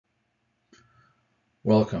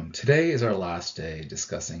Welcome. Today is our last day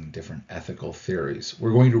discussing different ethical theories.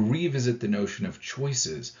 We're going to revisit the notion of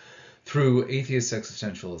choices through atheist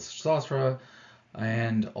existentialist Sartre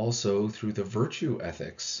and also through the virtue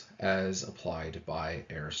ethics as applied by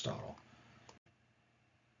Aristotle.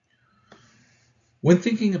 When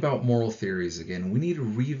thinking about moral theories again, we need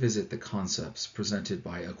to revisit the concepts presented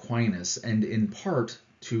by Aquinas and in part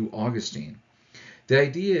to Augustine. The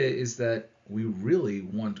idea is that we really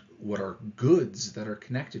want what are goods that are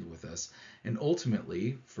connected with us, and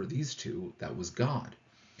ultimately, for these two, that was God.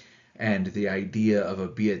 And the idea of a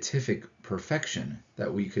beatific perfection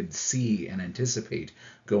that we could see and anticipate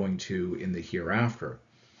going to in the hereafter.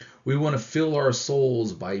 We want to fill our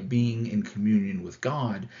souls by being in communion with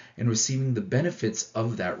God and receiving the benefits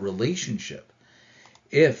of that relationship.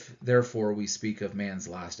 If, therefore, we speak of man's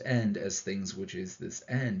last end as things which is this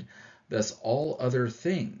end, thus all other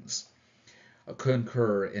things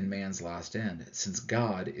concur in man's last end, since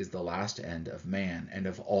God is the last end of man and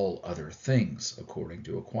of all other things, according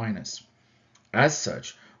to Aquinas. As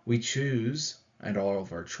such, we choose, and all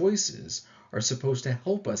of our choices are supposed to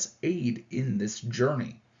help us aid in this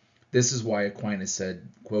journey. This is why Aquinas said,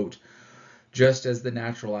 quote, just as the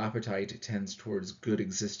natural appetite tends towards good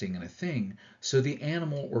existing in a thing, so the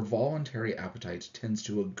animal or voluntary appetite tends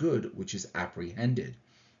to a good which is apprehended.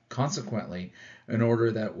 Consequently, in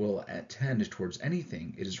order that will tend towards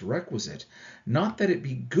anything, it is requisite, not that it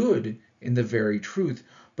be good in the very truth,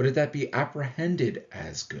 but that be apprehended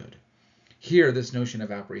as good. Here, this notion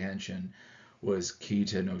of apprehension was key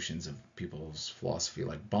to notions of people's philosophy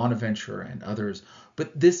like Bonaventure and others,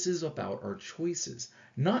 but this is about our choices.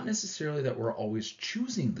 Not necessarily that we're always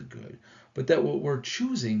choosing the good, but that what we're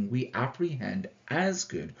choosing we apprehend as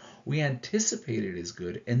good. We anticipate it as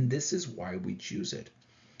good, and this is why we choose it.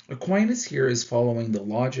 Aquinas here is following the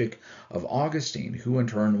logic of Augustine, who in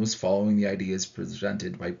turn was following the ideas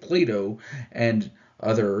presented by Plato and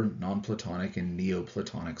other non-Platonic and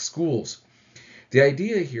Neoplatonic schools. The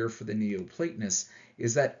idea here for the Neoplatonists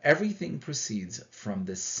is that everything proceeds from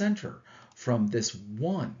this center, from this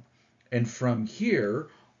one. And from here,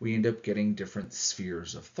 we end up getting different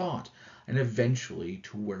spheres of thought, and eventually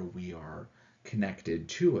to where we are connected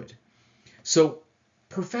to it. So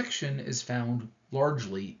perfection is found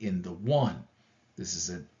largely in the one. This is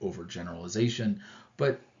an overgeneralization,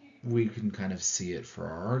 but we can kind of see it for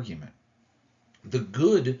our argument. The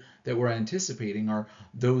good that we're anticipating are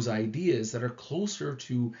those ideas that are closer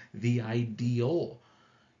to the ideal.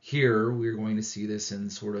 Here, we're going to see this in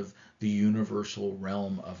sort of the universal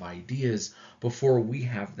realm of ideas before we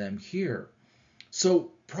have them here.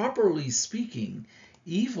 So, properly speaking,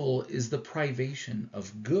 evil is the privation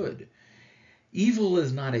of good. Evil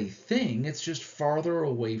is not a thing, it's just farther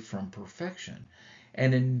away from perfection.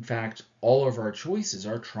 And in fact, all of our choices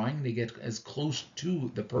are trying to get as close to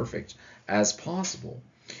the perfect as possible.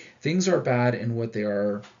 Things are bad in what they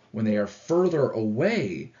are when they are further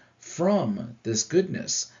away from this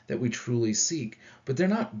goodness that we truly seek, but they're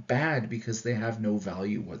not bad because they have no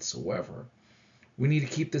value whatsoever. We need to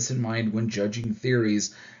keep this in mind when judging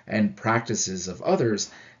theories and practices of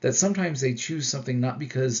others, that sometimes they choose something not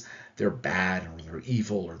because they're bad or they're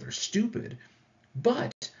evil or they're stupid,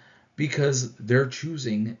 but because they're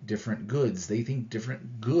choosing different goods. They think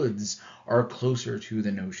different goods are closer to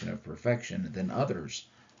the notion of perfection than others.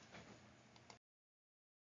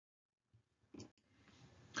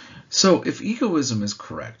 So if egoism is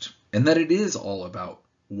correct, and that it is all about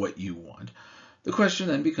what you want, the question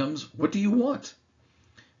then becomes, what do you want?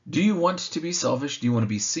 Do you want to be selfish? Do you want to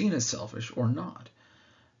be seen as selfish or not?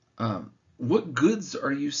 What goods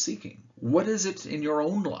are you seeking? What is it in your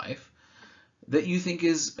own life that you think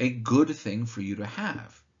is a good thing for you to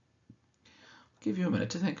have? I'll give you a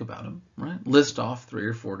minute to think about them, right? List off 3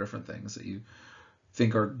 or 4 different things that you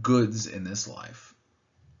think are goods in this life.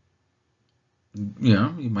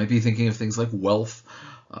 You might be thinking of things like wealth,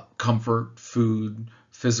 comfort, food,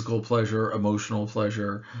 physical pleasure, emotional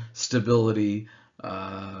pleasure, stability,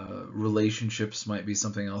 relationships might be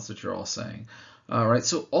something else that you're all saying. All right,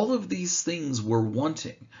 so all of these things we're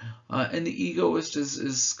wanting, and the egoist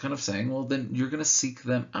is kind of saying, well, then you're going to seek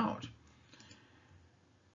them out.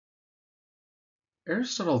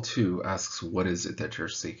 Aristotle too asks, what is it that you're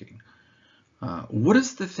seeking? What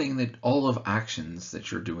is the thing that all of actions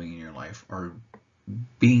that you're doing in your life are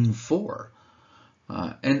being for?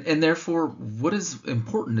 And therefore, what is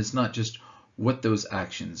important is not just what those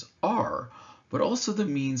actions are, but also the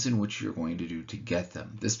means in which you're going to do to get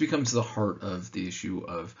them. This becomes the heart of the issue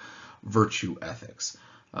of virtue ethics.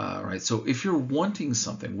 Right? So if you're wanting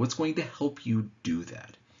something, what's going to help you do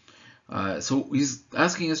that? So he's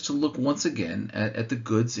asking us to look once again at the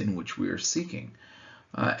goods in which we are seeking.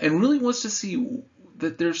 and really wants to see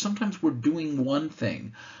that there's sometimes we're doing one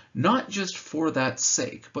thing, not just for that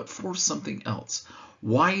sake, but for something else.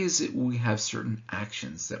 Why is it we have certain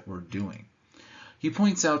actions that we're doing? He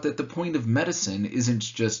points out that the point of medicine isn't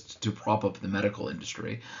just to prop up the medical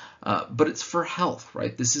industry, but it's for health,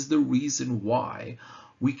 right? This is the reason why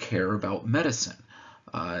we care about medicine.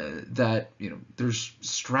 That there's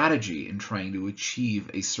strategy in trying to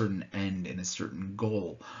achieve a certain end and a certain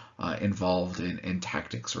goal involved in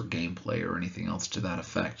tactics or gameplay or anything else to that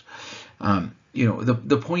effect.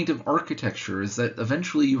 The point of architecture is that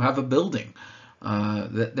eventually you have a building,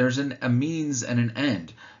 that there's a means and an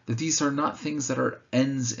end, that these are not things that are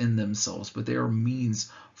ends in themselves, but they are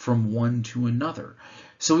means from one to another.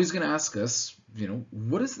 So he's going to ask us,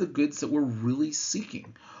 what is the goods that we're really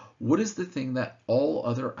seeking? What is the thing that all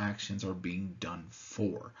other actions are being done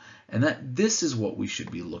for? And that this is what we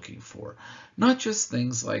should be looking for. Not just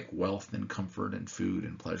things like wealth and comfort and food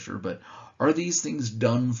and pleasure, but are these things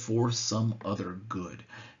done for some other good?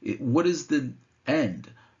 What is the end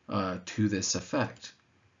to this effect?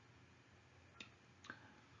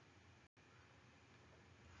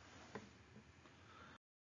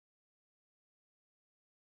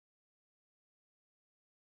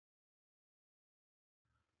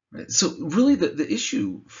 Right? So really the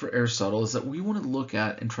issue for Aristotle is that we want to look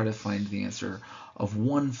at and try to find the answer of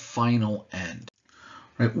one final end.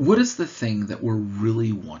 Right? What is the thing that we're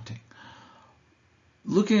really wanting?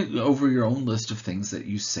 Looking over your own list of things that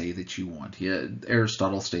you say that you want,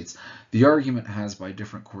 Aristotle states, the argument has by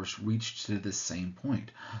different course reached to this same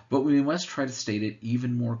point, but we must try to state it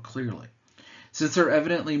even more clearly. Since there are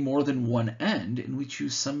evidently more than one end, and we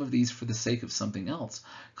choose some of these for the sake of something else,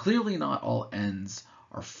 clearly not all ends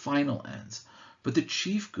are final ends, but the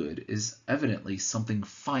chief good is evidently something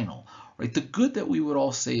final, right? The good that we would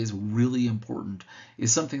all say is really important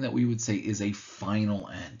is something that we would say is a final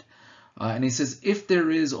end. And he says, if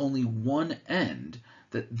there is only one end,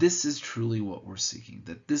 that this is truly what we're seeking,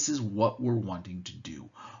 that this is what we're wanting to do.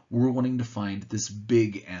 We're wanting to find this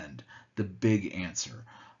big end, the big answer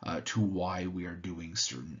to why we are doing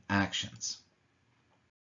certain actions.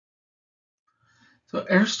 So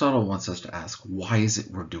Aristotle wants us to ask, why is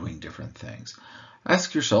it we're doing different things?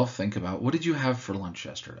 Ask yourself, think about, what did you have for lunch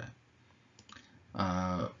yesterday?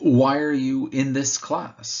 Why are you in this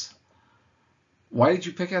class? Why did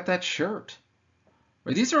you pick out that shirt?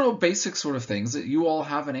 Right? These are all basic sort of things that you all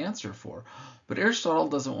have an answer for. But Aristotle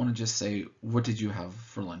doesn't want to just say, what did you have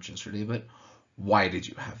for lunch yesterday? But why did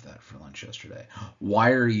you have that for lunch yesterday?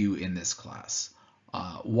 Why are you in this class?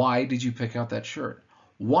 Why did you pick out that shirt?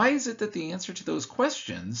 Why is it that the answer to those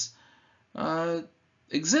questions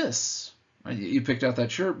exists? Right? You picked out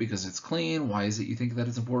that shirt because it's clean. Why is it you think that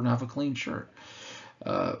it's important to have a clean shirt?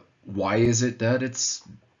 Why is it that it's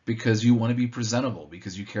because you want to be presentable,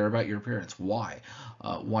 because you care about your appearance? Why?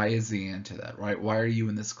 Why is the answer to that, right? Why are you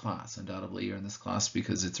in this class? Undoubtedly, you're in this class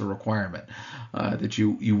because it's a requirement that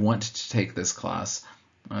you want to take this class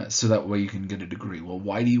so that way you can get a degree. Well,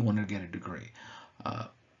 why do you want to get a degree?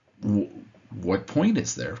 What point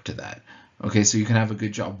is there to that? Okay, so you can have a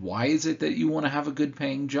good job. Why is it that you want to have a good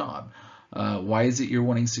paying job? Why is it you're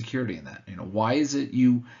wanting security in that? Why is it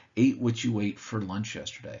you ate what you ate for lunch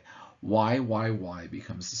yesterday? Why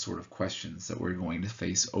becomes the sort of questions that we're going to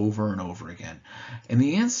face over and over again. And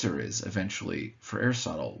the answer is eventually, for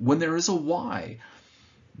Aristotle, when there is a why,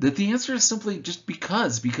 that the answer is simply just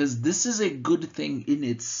because this is a good thing in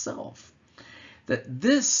itself. That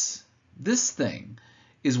this thing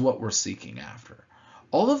is what we're seeking after.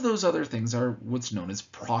 All of those other things are what's known as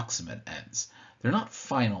proximate ends. They're not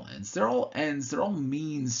final ends. They're all ends. They're all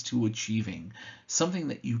means to achieving something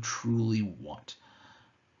that you truly want.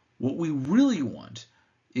 What we really want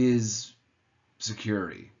is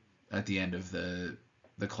security at the end of the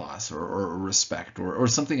class, or respect, or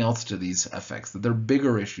something else to these effects, that they're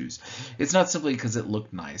bigger issues. It's not simply because it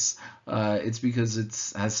looked nice. It's because it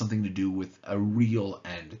has something to do with a real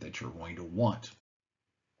end that you're going to want.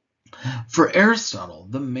 For Aristotle,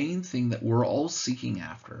 the main thing that we're all seeking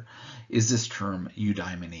after is this term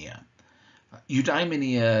eudaimonia.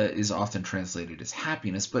 Eudaimonia is often translated as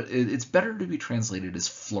happiness, but it's better to be translated as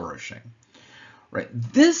flourishing. Right?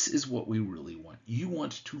 This is what we really want. You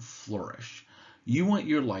want to flourish. You want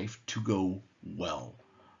your life to go well.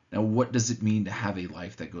 Now, what does it mean to have a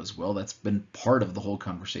life that goes well? That's been part of the whole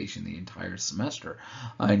conversation the entire semester.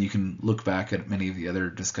 And you can look back at many of the other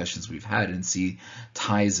discussions we've had and see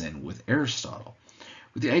ties in with Aristotle.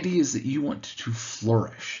 But the idea is that you want to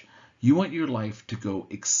flourish. You want your life to go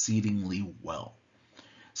exceedingly well.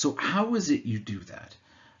 So how is it you do that?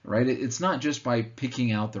 right? It's not just by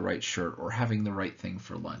picking out the right shirt or having the right thing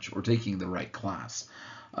for lunch or taking the right class,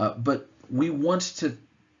 but we want to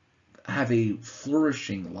have a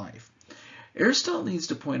flourishing life. Aristotle needs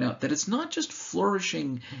to point out that it's not just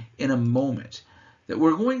flourishing in a moment, that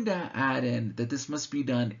we're going to add in that this must be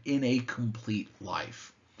done in a complete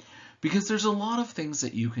life. Because there's a lot of things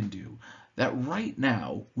that you can do that right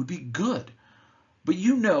now would be good, but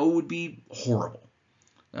would be horrible.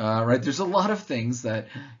 Right? There's a lot of things that,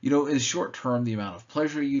 is short term, the amount of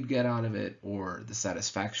pleasure you'd get out of it, or the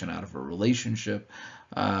satisfaction out of a relationship,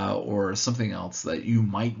 or something else that you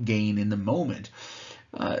might gain in the moment,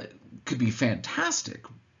 could be fantastic,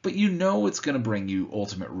 but it's going to bring you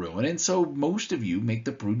ultimate ruin. And so most of you make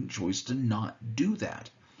the prudent choice to not do that.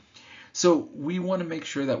 So we want to make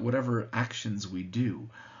sure that whatever actions we do,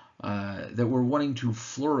 that we're wanting to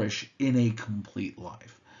flourish in a complete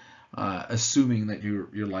life. Assuming that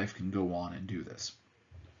your life can go on and do this.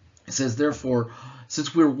 It says, therefore,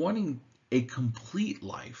 since we're wanting a complete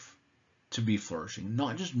life to be flourishing,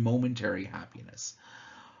 not just momentary happiness,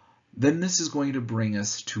 then this is going to bring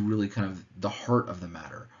us to really kind of the heart of the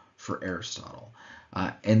matter for Aristotle.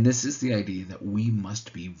 And this is the idea that we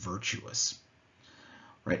must be virtuous.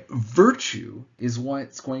 Right? Virtue is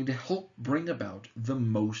what's going to help bring about the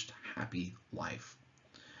most happy life.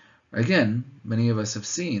 Again, many of us have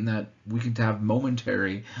seen that we can have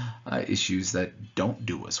momentary issues that don't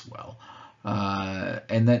do us well.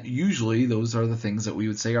 And that usually those are the things that we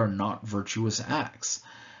would say are not virtuous acts.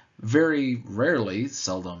 Very rarely,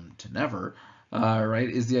 seldom to never, right,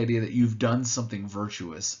 is the idea that you've done something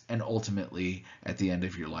virtuous and ultimately at the end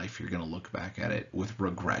of your life you're going to look back at it with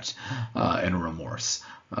regret and remorse.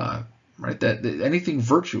 Right? That anything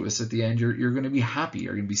virtuous at the end, you're going to be happy,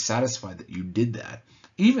 you're going to be satisfied that you did that,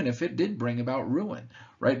 even if it did bring about ruin,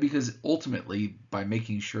 right? Because ultimately, by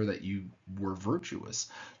making sure that you were virtuous,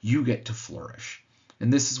 you get to flourish.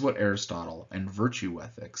 And this is what Aristotle and virtue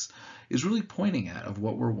ethics is really pointing at of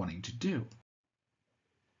what we're wanting to do.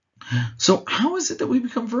 So how is it that we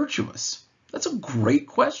become virtuous? That's a great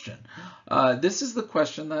question. This is the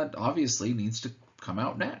question that obviously needs to come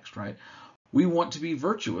out next, right? We want to be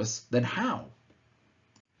virtuous, then how?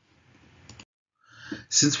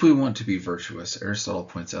 Since we want to be virtuous, Aristotle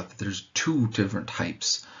points out that there's two different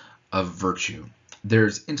types of virtue.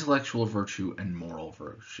 There's intellectual virtue and moral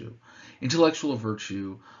virtue. Intellectual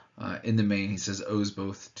virtue, in the main, he says, owes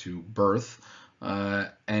both to birth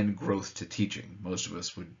and growth to teaching. Most of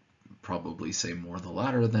us would probably say more the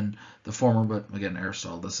latter than the former, but again,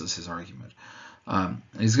 Aristotle, this is his argument.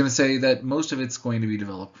 He's going to say that most of it's going to be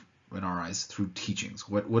developed in our eyes through teachings.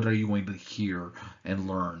 What are you going to hear and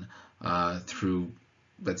learn through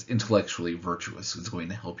that's intellectually virtuous? It's going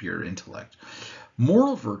to help your intellect.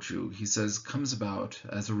 Moral virtue, he says, comes about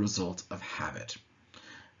as a result of habit.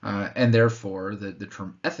 And therefore, the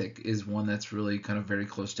term ethic is one that's really kind of very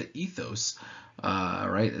close to ethos,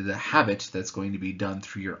 right? The habit that's going to be done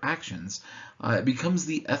through your actions becomes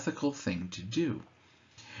the ethical thing to do.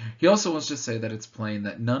 He also wants to say that it's plain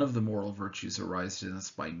that none of the moral virtues arise in us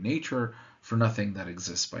by nature, for nothing that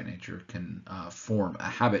exists by nature can form a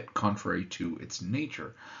habit contrary to its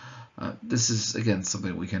nature. This is, again,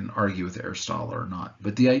 something we can argue with Aristotle or not.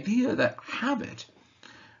 But the idea that habit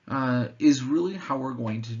is really how we're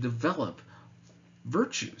going to develop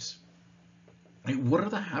virtues. Right? What are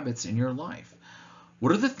the habits in your life?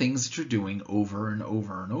 What are the things that you're doing over and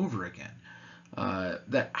over and over again?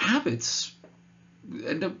 That habits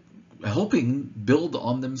end up helping build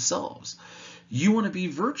on themselves. You want to be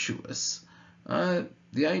virtuous. The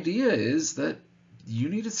idea is that you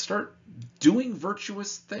need to start doing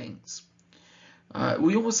virtuous things.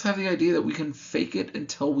 We almost have the idea that we can fake it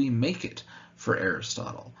until we make it for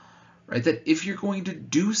Aristotle, right? That if you're going to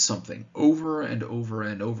do something over and over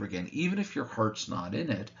and over again, even if your heart's not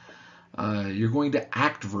in it, you're going to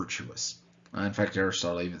act virtuous. In fact,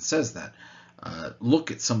 Aristotle even says that.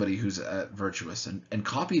 Look at somebody who's virtuous and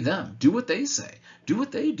copy them. Do what they say. Do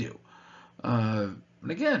what they do. And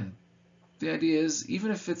again, the idea is,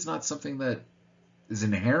 even if it's not something that is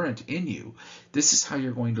inherent in you, this is how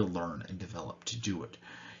you're going to learn and develop to do it.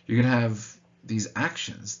 You're going to have these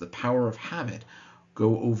actions, the power of habit,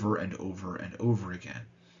 go over and over and over again.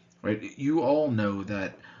 Right? You all know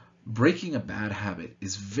that breaking a bad habit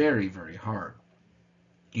is very, very hard.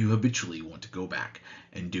 You habitually want to go back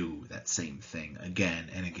and do that same thing again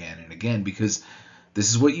and again and again, because this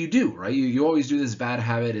is what you do, right? You always do this bad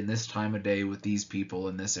habit in this time of day with these people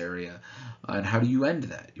in this area. And how do you end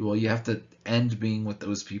that? Well, you have to end being with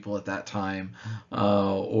those people at that time,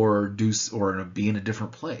 or be in a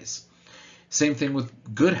different place. Same thing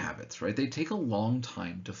with good habits, right? They take a long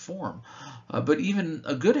time to form. But even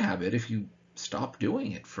a good habit, if you stop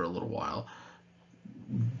doing it for a little while,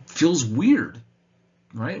 feels weird,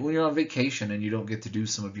 right? When you're on vacation and you don't get to do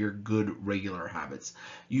some of your good regular habits,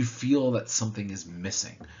 you feel that something is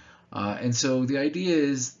missing. And so the idea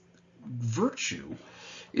is virtue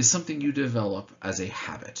is something you develop as a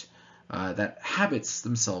habit. That habits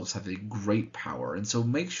themselves have a great power, and so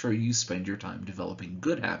make sure you spend your time developing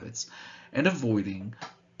good habits and avoiding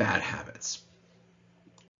bad habits.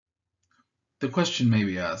 The question may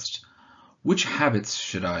be asked, which habits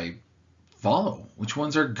should I follow? Which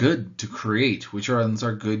ones are good to create? Which ones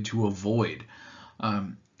are good to avoid?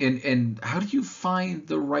 And how do you find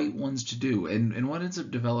the right ones to do? And what ends up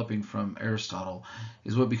developing from Aristotle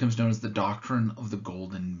is what becomes known as the doctrine of the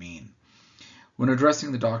golden mean. When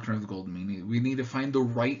addressing the doctrine of the golden mean, we need to find the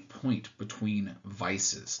right point between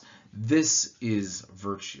vices. This is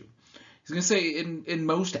virtue. He's going to say in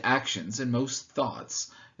most actions, in most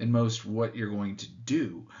thoughts, in most what you're going to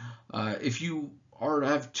do, if you are to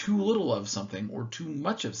have too little of something or too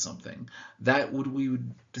much of something, that we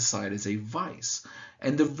would decide as a vice.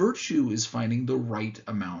 And the virtue is finding the right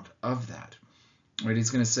amount of that. Right?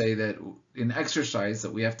 He's going to say that in exercise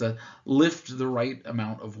that we have to lift the right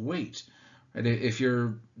amount of weight. Right? If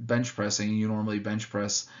you're bench pressing and you normally bench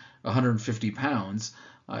press 150 pounds,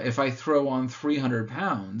 if I throw on 300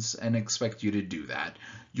 pounds and expect you to do that,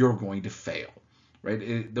 you're going to fail.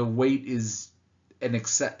 Right? The weight is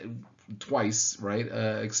twice, right,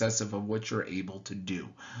 excessive of what you're able to do.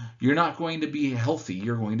 You're not going to be healthy.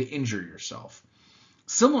 You're going to injure yourself.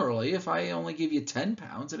 Similarly, if I only give you 10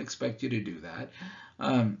 pounds and expect you to do that,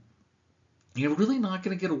 you're really not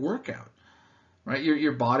going to get a workout, right?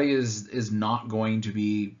 Your body is not going to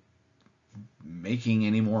be making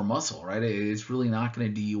any more muscle, right? It's really not going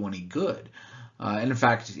to do you any good. And in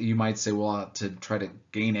fact, you might say, well, to try to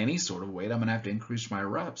gain any sort of weight, I'm going to have to increase my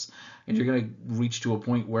reps. And you're going to reach to a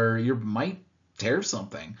point where you might tear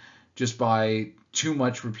something just by too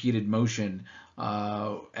much repeated motion,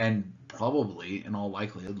 and probably, in all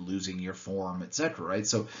likelihood, losing your form, etc. Right?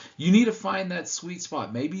 So you need to find that sweet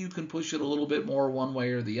spot. Maybe you can push it a little bit more one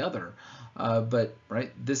way or the other, but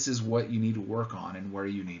right, this is what you need to work on and where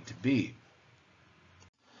you need to be.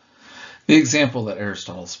 The example that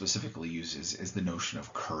Aristotle specifically uses is the notion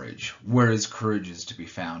of courage, whereas courage is to be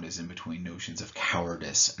found is in between notions of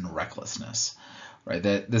cowardice and recklessness. Right?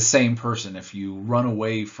 That the same person, if you run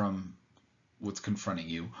away from what's confronting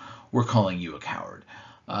you, we're calling you a coward.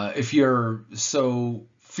 If you're so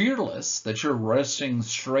fearless that you're rushing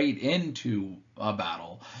straight into a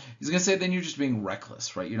battle, he's going to say then you're just being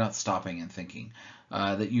reckless, right? You're not stopping and thinking.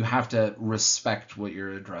 That you have to respect what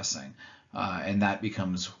you're addressing. And that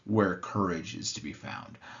becomes where courage is to be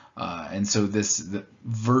found. And so the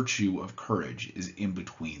virtue of courage is in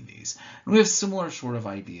between these. And we have similar sort of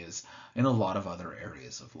ideas in a lot of other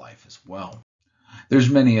areas of life as well. There's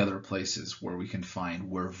many other places where we can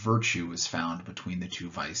find where virtue is found between the two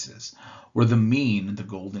vices, where the mean, the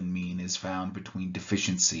golden mean, is found between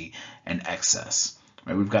deficiency and excess.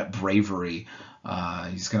 Right? We've got bravery.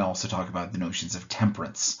 He's going to also talk about the notions of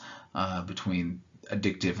temperance between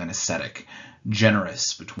addictive and ascetic,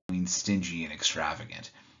 generous between stingy and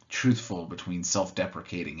extravagant, truthful between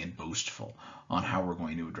self-deprecating and boastful on how we're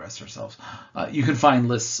going to address ourselves. You can find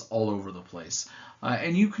lists all over the place,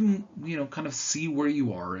 and you can, kind of see where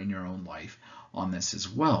you are in your own life on this as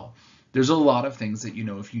well. There's a lot of things that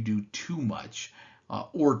if you do too much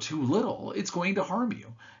or too little, it's going to harm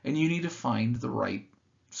you, and you need to find the right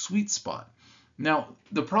sweet spot. Now,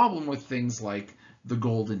 the problem with things like the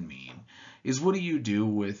golden mean is what do you do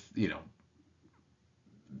with,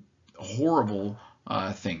 horrible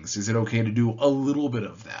things? Is it okay to do a little bit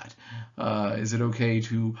of that? Is it okay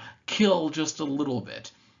to kill just a little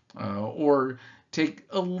bit? Or take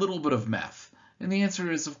a little bit of meth? And the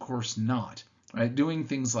answer is, of course, not. Right? Doing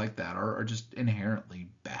things like that are just inherently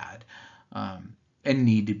bad and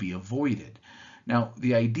need to be avoided. Now,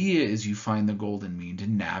 the idea is you find the golden mean to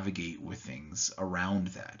navigate with things around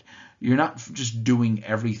that. You're not just doing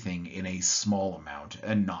everything in a small amount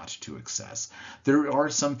and not to excess. There are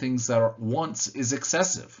some things that once is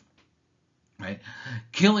excessive, right?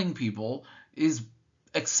 Killing people is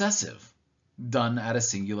excessive, done at a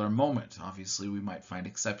singular moment. Obviously, we might find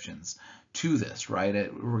exceptions to this, right?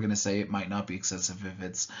 We're going to say it might not be excessive if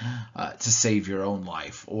it's to save your own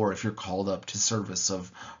life, or if you're called up to service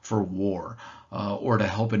for war, or to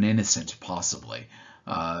help an innocent, possibly.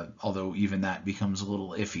 Although even that becomes a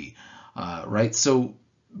little iffy, right? So,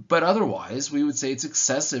 but otherwise, we would say it's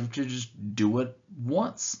excessive to just do it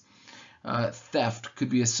once. Theft could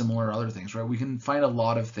be a similar other things, right? We can find a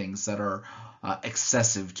lot of things that are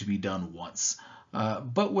excessive to be done once.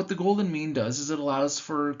 But what the golden mean does is it allows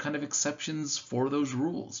for kind of exceptions for those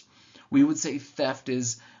rules. We would say theft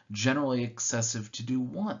is generally excessive to do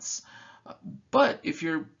once. But if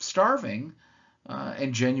you're starving,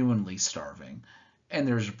 and genuinely starving, and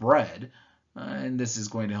there's bread, and this is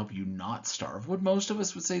going to help you not starve, what most of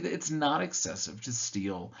us would say that it's not excessive to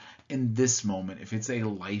steal in this moment if it's a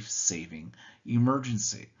life-saving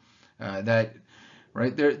emergency. That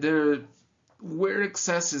right there, where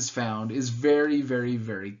excess is found is very, very,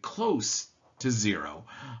 very close to 0,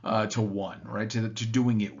 to 1, right? To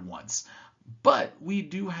doing it once. But we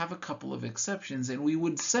do have a couple of exceptions, and we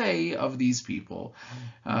would say of these people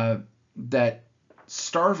that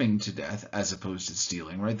starving to death as opposed to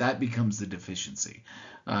stealing, right? That becomes the deficiency.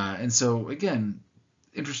 And so, again,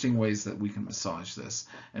 interesting ways that we can massage this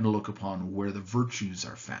and look upon where the virtues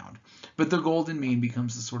are found. But the golden mean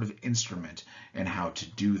becomes the sort of instrument in how to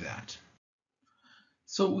do that.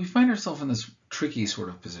 So we find ourselves in this tricky sort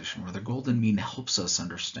of position where the golden mean helps us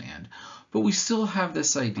understand, but we still have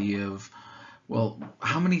this idea of, well,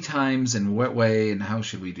 how many times and what way and how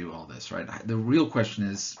should we do all this, right? The real question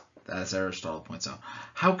is, as Aristotle points out,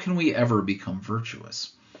 how can we ever become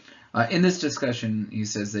virtuous? In this discussion, he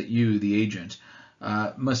says that you, the agent,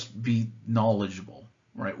 must be knowledgeable,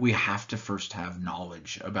 right? We have to first have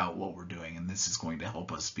knowledge about what we're doing, and this is going to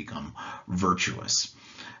help us become virtuous.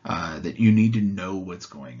 That you need to know what's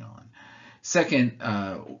going on. Second,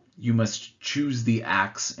 you must choose the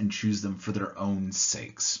acts and choose them for their own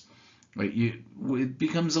sakes. Right? It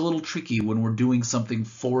becomes a little tricky when we're doing something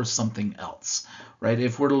for something else, right?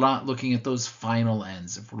 If we're not looking at those final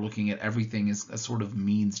ends, if we're looking at everything as a sort of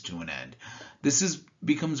means to an end, this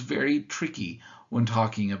becomes very tricky when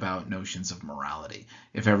talking about notions of morality.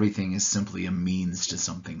 If everything is simply a means to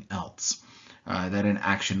something else, that an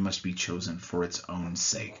action must be chosen for its own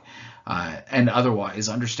sake, and otherwise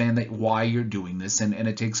understand that why you're doing this, and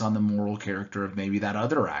it takes on the moral character of maybe that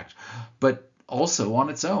other act, but also on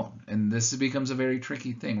its own. And this becomes a very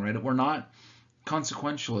tricky thing, right? We're not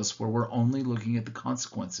consequentialists where we're only looking at the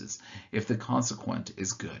consequences, if the consequent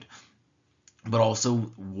is good, but also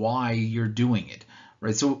why you're doing it,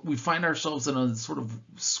 right? So we find ourselves in a sort of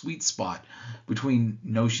sweet spot between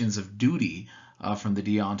notions of duty from the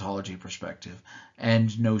deontology perspective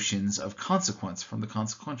and notions of consequence from the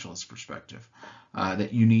consequentialist perspective.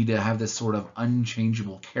 That you need to have this sort of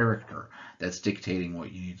unchangeable character that's dictating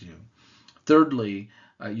what you need to do. Thirdly,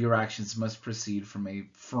 your actions must proceed from a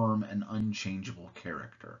firm and unchangeable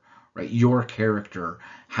character, right? Your character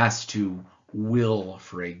has to will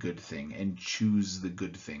for a good thing and choose the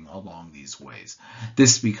good thing along these ways.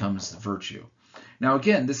 This becomes virtue. Now,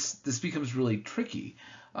 again, this becomes really tricky,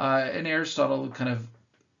 and Aristotle kind of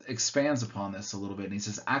expands upon this a little bit, and he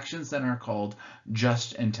says, actions then are called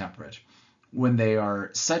just and temperate when they are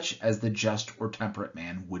such as the just or temperate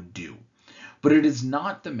man would do. But it is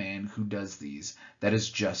not the man who does these that is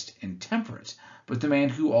just and temperate, but the man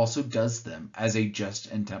who also does them as a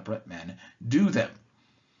just and temperate man do them.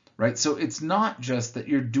 Right? So it's not just that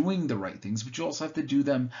you're doing the right things, but you also have to do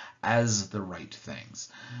them as the right things.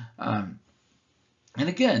 And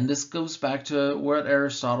again, this goes back to what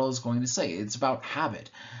Aristotle is going to say. It's about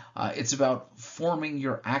habit. It's about forming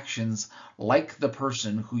your actions like the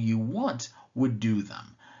person who you want would do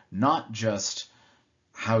them, not just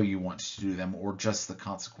how you want to do them or just the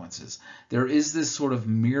consequences. There is this sort of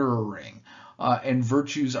mirroring, and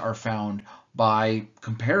virtues are found by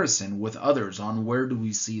comparison with others on where do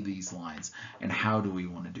we see these lines and how do we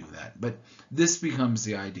want to do that. But this becomes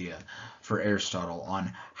the idea for Aristotle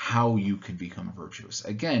on how you can become virtuous.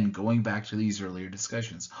 Again, going back to these earlier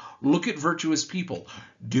discussions, look at virtuous people,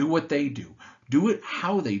 do what they do it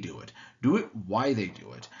how they do it why they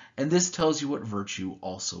do it, and this tells you what virtue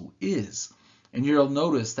also is. And you'll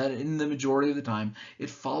notice that in the majority of the time, it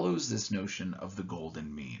follows this notion of the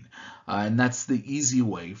golden mean. And that's the easy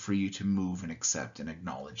way for you to move and accept and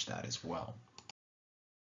acknowledge that as well.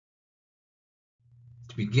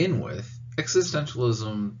 To begin with,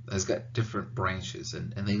 existentialism has got different branches,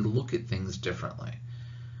 and they look at things differently.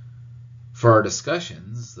 For our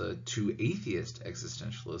discussions, the two atheist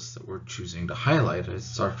existentialists that we're choosing to highlight are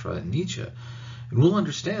Sartre and Nietzsche. And we'll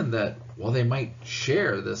understand that while they might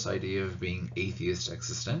share this idea of being atheist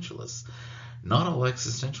existentialists, not all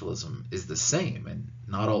existentialism is the same, and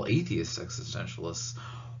not all atheist existentialists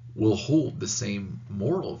will hold the same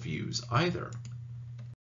moral views either.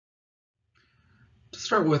 To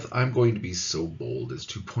start with, I'm going to be so bold as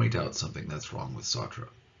to point out something that's wrong with Sartre.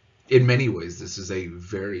 In many ways, this is a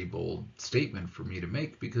very bold statement for me to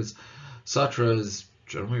make because Sartre is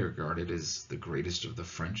generally regarded as the greatest of the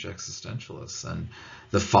French existentialists and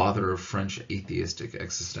the father of French atheistic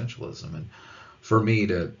existentialism. And for me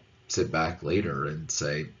to sit back later and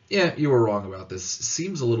say, yeah, you were wrong about this,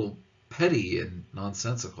 seems a little petty and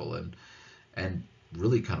nonsensical and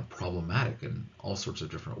really kind of problematic in all sorts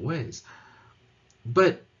of different ways.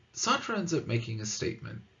 But Sartre ends up making a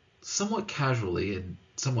statement, somewhat casually and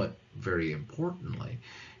somewhat very importantly,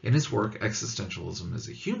 in his work Existentialism as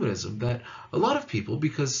a Humanism, that a lot of people,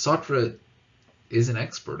 because Sartre is an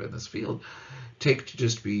expert in this field, take to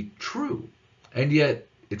just be true, and yet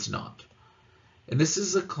it's not. And this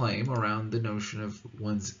is a claim around the notion of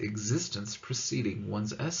one's existence preceding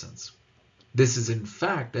one's essence. This is in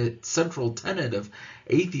fact a central tenet of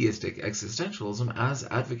atheistic existentialism as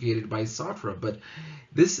advocated by Sartre, but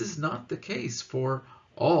this is not the case for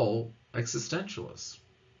all existentialists.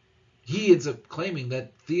 He ends up claiming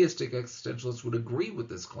that theistic existentialists would agree with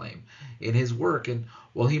this claim in his work, and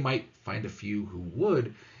while he might find a few who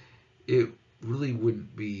would, it really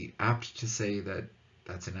wouldn't be apt to say that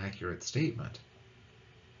that's an accurate statement.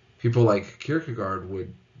 People like Kierkegaard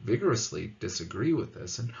would vigorously disagree with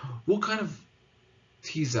this, and we'll kind of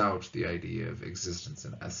tease out the idea of existence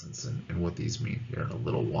and essence and what these mean here in a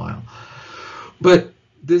little while. But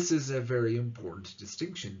this is a very important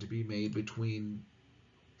distinction to be made between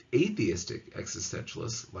atheistic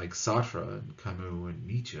existentialists like Sartre and Camus and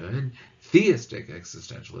Nietzsche, and theistic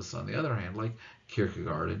existentialists, on the other hand, like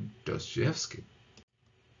Kierkegaard and Dostoevsky.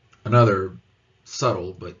 Another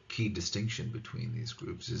subtle but key distinction between these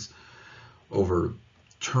groups is over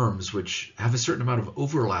terms which have a certain amount of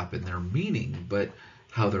overlap in their meaning, but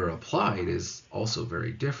how they're applied is also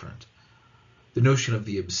very different. The notion of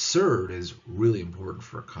the absurd is really important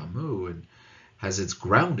for Camus and has its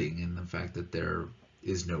grounding in the fact that there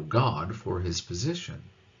is no God for his position.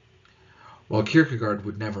 While Kierkegaard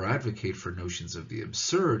would never advocate for notions of the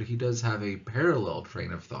absurd, he does have a parallel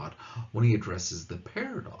train of thought when he addresses the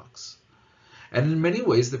paradox. And in many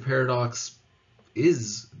ways, the paradox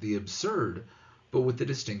is the absurd, but with the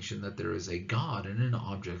distinction that there is a God and an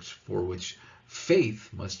object for which faith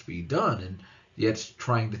must be done, and yet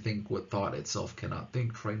trying to think what thought itself cannot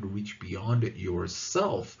think, trying to reach beyond it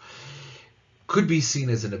yourself, could be seen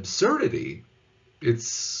as an absurdity.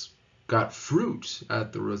 It's got fruit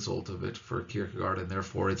at the result of it for Kierkegaard, and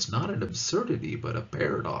therefore it's not an absurdity but a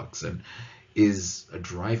paradox, and is a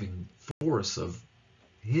driving force of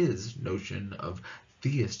his notion of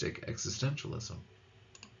theistic existentialism.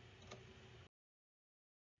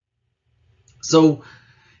 So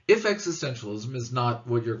if existentialism is not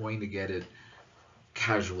what you're going to get it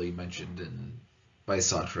casually mentioned by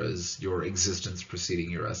Sartre as your existence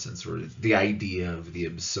preceding your essence, or the idea of the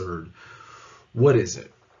absurd, what is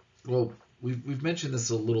it? Well, we've mentioned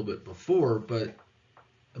this a little bit before, but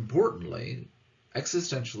importantly,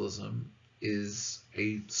 existentialism is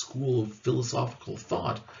a school of philosophical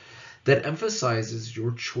thought that emphasizes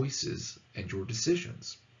your choices and your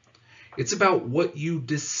decisions. It's about what you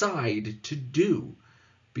decide to do,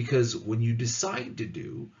 because when you decide to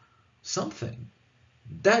do something,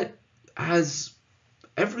 that has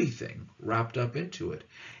everything wrapped up into it.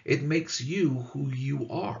 It makes you who you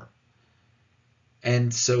are.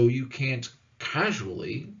 And so you can't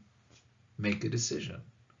casually make a decision.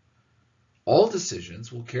 All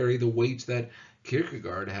decisions will carry the weight that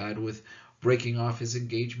Kierkegaard had with breaking off his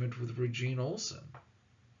engagement with Regine Olsen.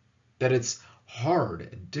 That it's hard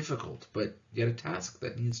and difficult, but yet a task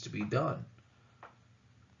that needs to be done.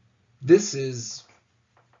 This is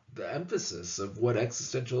the emphasis of what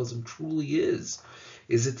existentialism truly is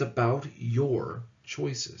it's about your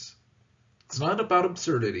choices. It's not about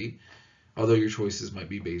absurdity, although your choices might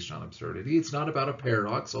be based on absurdity. It's not about a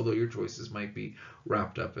paradox, although your choices might be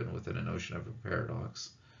wrapped up within a notion of a paradox.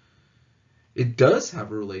 It does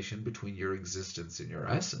have a relation between your existence and your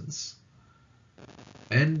essence,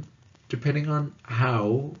 and depending on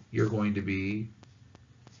how you're going to be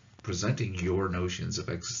presenting your notions of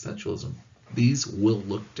existentialism, these will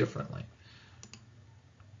look differently.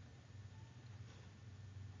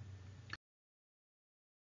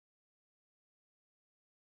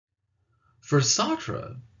 For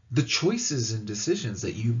Sartre, the choices and decisions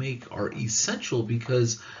that you make are essential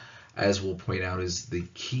because, as we'll point out, is the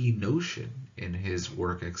key notion in his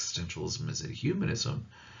work Existentialism as a Humanism,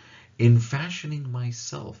 in fashioning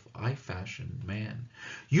myself, I fashion man.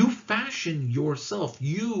 You fashion yourself.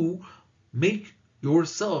 You make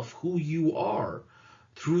yourself who you are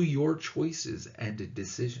through your choices and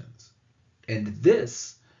decisions. And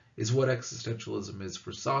this is what existentialism is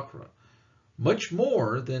for Sartre, much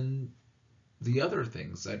more than the other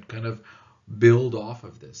things that kind of build off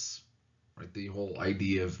of this, right? The whole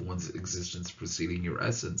idea of one's existence preceding your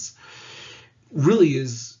essence really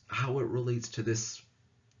is how it relates to this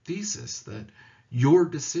thesis that your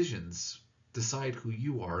decisions decide who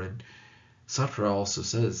you are. And Sartre also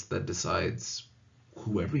says that decides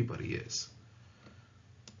who everybody is.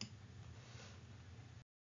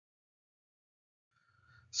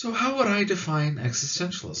 So how would I define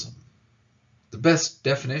existentialism? The best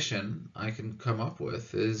definition I can come up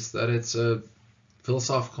with is that it's a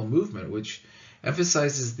philosophical movement which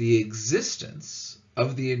emphasizes the existence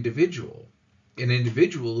of the individual, an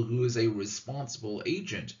individual who is a responsible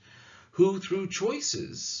agent who, through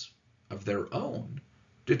choices of their own,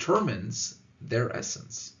 determines their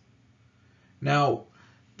essence. Now,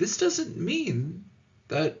 this doesn't mean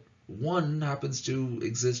that one happens to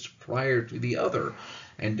exist prior to the other.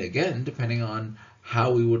 And again, depending on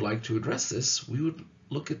how we would like to address this, we would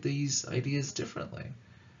look at these ideas differently.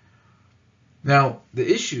 Now, the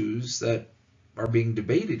issues that are being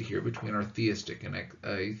debated here between our theistic and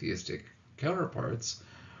atheistic counterparts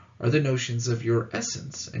are the notions of your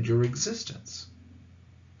essence and your existence.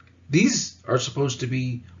 These are supposed to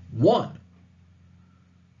be one.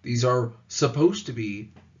 These are supposed to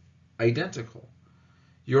be identical.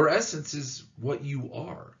 Your essence is what you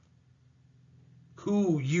are,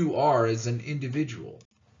 who you are as an individual.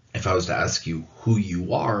 If I was to ask you who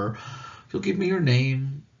you are, you'll give me your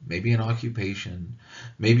name, maybe an occupation,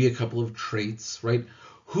 maybe a couple of traits, right?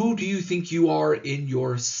 Who do you think you are in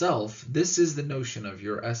yourself? This is the notion of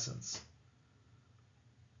your essence,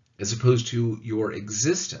 as opposed to your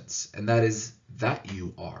existence, and that is that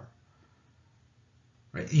you are.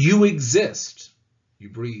 Right? You exist. You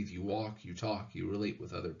breathe, you walk, you talk, you relate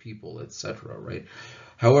with other people, etc. Right?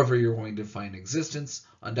 However you're going to define existence,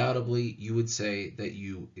 undoubtedly you would say that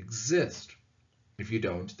you exist. If you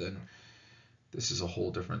don't, then this is a whole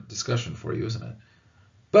different discussion for you, isn't it?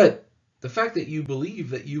 But the fact that you believe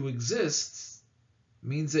that you exist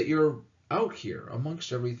means that you're out here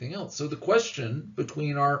amongst everything else. So the question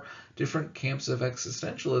between our different camps of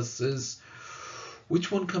existentialists is,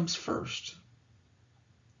 which one comes first?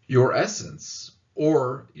 Your essence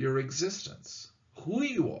or your existence? Who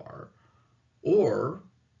you are or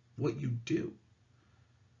what you do?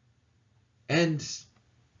 And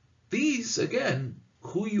these, again,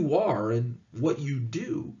 who you are and what you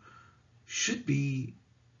do should be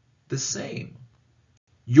the same.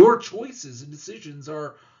 Your choices and decisions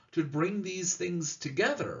are to bring these things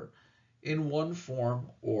together in one form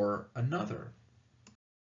or another.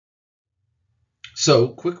 So,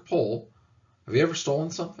 quick poll. Have you ever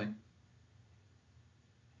stolen something?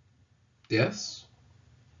 Yes?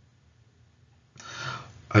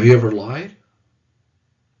 Have you ever lied?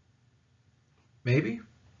 Maybe?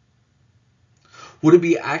 Would it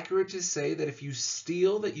be accurate to say that if you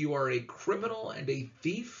steal, that you are a criminal and a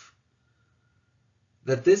thief?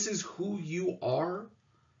 That this is who you are?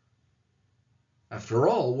 After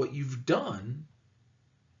all, what you've done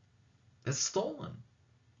is stolen.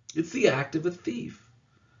 It's the act of a thief.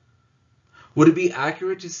 Would it be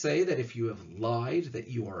accurate to say that if you have lied, that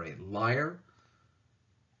you are a liar?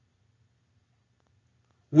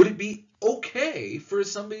 Would it be okay for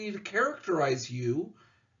somebody to characterize you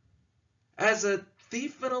as a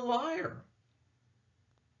thief and a liar?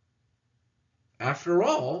 After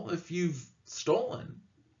all, if you've stolen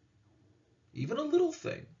even a little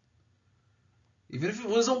thing, even if it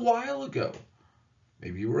was a while ago,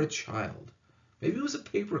 maybe you were a child, maybe it was a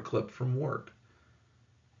paperclip from work,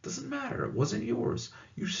 doesn't matter. It wasn't yours.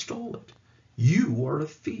 You stole it. You are a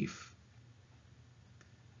thief.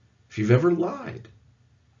 If you've ever lied,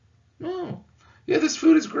 no, yeah, this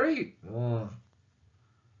food is great. Oh,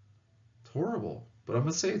 it's horrible, but I'm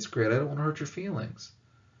going to say it's great. I don't want to hurt your feelings.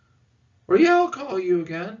 Or yeah, I'll call you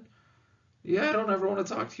again. Yeah, I don't ever want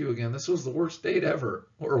to talk to you again. This was the worst date ever,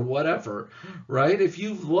 or whatever, right? If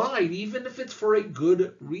you've lied, even if it's for a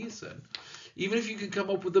good reason, even if you can come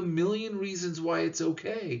up with a million reasons why it's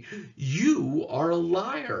okay, you are a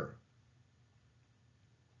liar.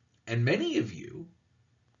 And many of you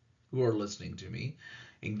who are listening to me,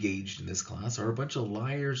 engaged in this class, are a bunch of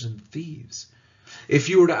liars and thieves. If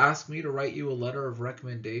you were to ask me to write you a letter of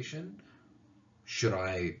recommendation, should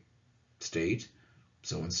I state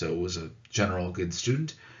so-and-so was a general good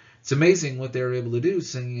student? It's amazing what they're able to do,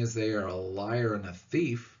 saying as they are a liar and a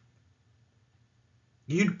thief.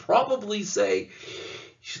 You'd probably say, you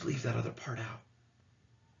should leave that other part out.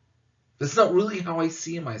 That's not really how I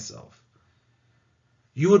see myself.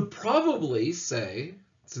 You would probably say,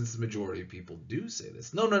 since the majority of people do say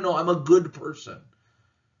this, no, I'm a good person.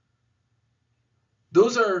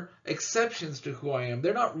 Those are exceptions to who I am.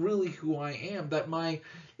 They're not really who I am. That my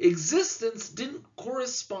existence didn't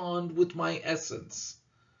correspond with my essence.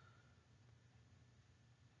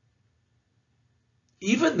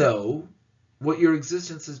 Even though what your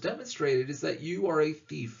existence has demonstrated is that you are a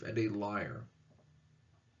thief and a liar.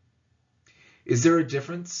 Is there a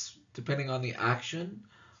difference depending on the action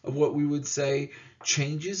of what we would say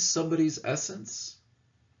changes somebody's essence?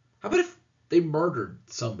 How about if they murdered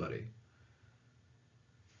somebody?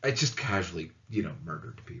 I just casually,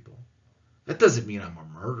 murdered people. That doesn't mean I'm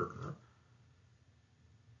a murderer.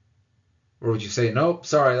 Or would you say, nope,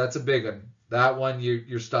 sorry, that's a big one. That one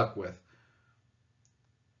you're stuck with.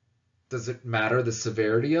 Does it matter the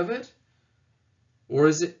severity of it? Or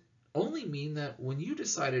does it only mean that when you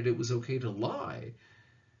decided it was okay to lie,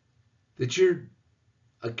 that you're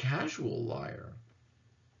a casual liar?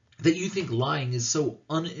 That you think lying is so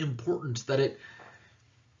unimportant that it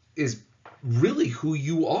is really who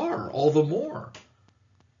you are all the more?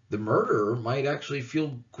 The murderer might actually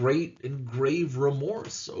feel great and grave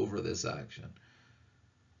remorse over this action.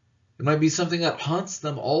 It might be something that haunts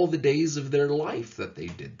them all the days of their life that they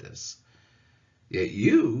did this. Yet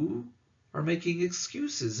you are making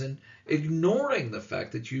excuses and ignoring the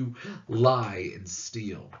fact that you lie and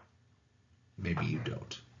steal. Maybe you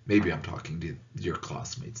don't. Maybe I'm talking to your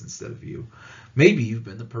classmates instead of you. Maybe you've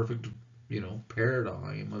been the perfect,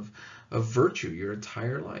 paradigm of virtue your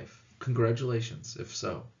entire life. Congratulations, if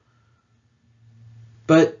so.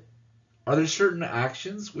 But are there certain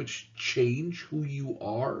actions which change who you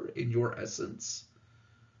are in your essence?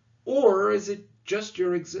 Or is it just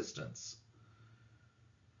your existence?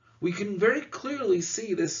 We can very clearly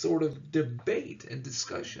see this sort of debate and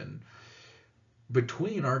discussion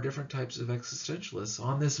between our different types of existentialists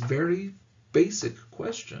on this very basic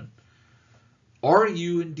question. Are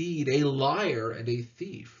you indeed a liar and a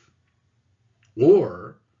thief?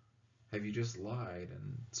 Or have you just lied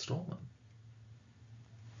and stolen?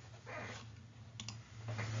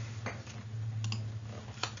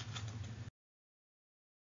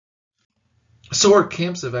 So our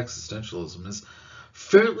camps of existentialism is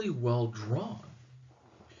fairly well drawn.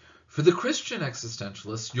 For the Christian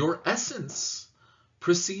existentialist, your essence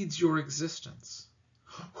precedes your existence.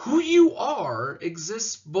 Who you are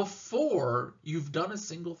exists before you've done a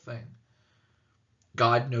single thing.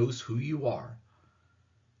 God knows who you are.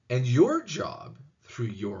 And your job through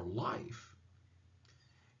your life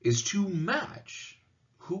is to match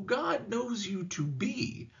who God knows you to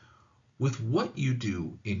be with what you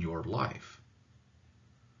do in your life.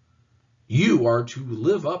 You are to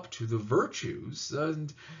live up to the virtues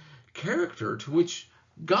and character to which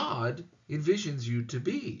God envisions you to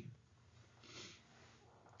be.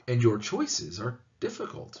 And your choices are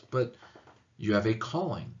difficult, but you have a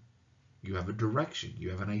calling, you have a direction,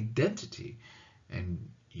 you have an identity, and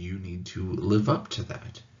you need to live up to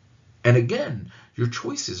that. And again, your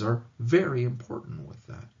choices are very important with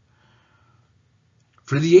that.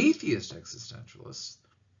 For the atheist existentialist,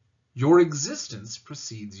 your existence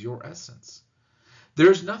precedes your essence.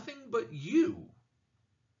 There's nothing but you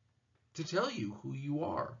to tell you who you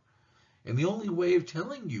are. And the only way of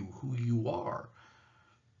telling you who you are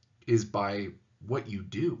is by what you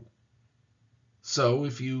do. So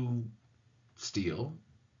if you steal,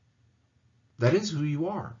 that is who you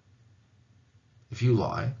are. If you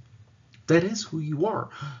lie, that is who you are.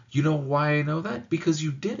 You know why I know that? Because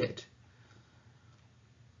you did it.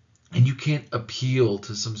 And you can't appeal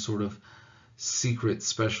to some sort of secret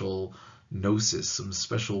special gnosis, some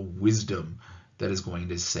special wisdom that is going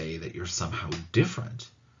to say that you're somehow different.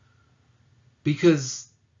 Because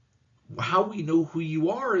how we know who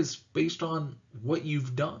you are is based on what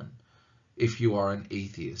you've done if you are an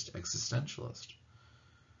atheist existentialist.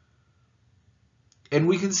 And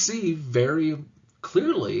we can see very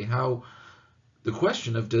clearly how the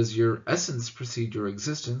question of does your essence precede your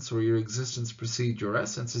existence or your existence precede your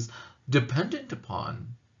essence is dependent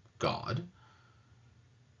upon God.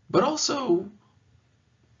 But also,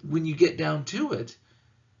 when you get down to it,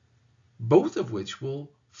 both of which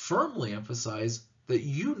will firmly emphasize that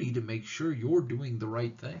you need to make sure you're doing the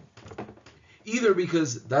right thing. Either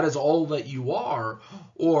because that is all that you are,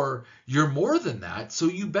 or you're more than that, so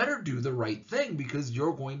you better do the right thing because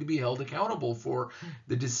you're going to be held accountable for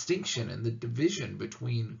the distinction and the division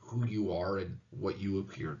between who you are and what you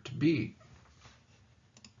appear to be.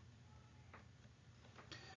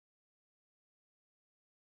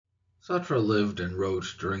 Sartre lived and wrote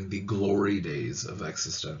during the glory days of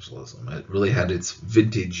existentialism. It really had its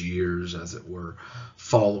vintage years, as it were,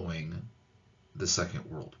 following the Second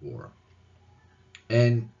World War.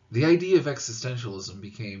 And the idea of existentialism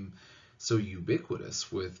became so ubiquitous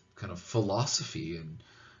with kind of philosophy and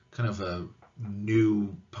kind of a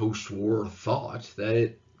new post-war thought that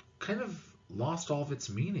it kind of lost all of its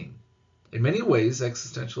meaning. In many ways,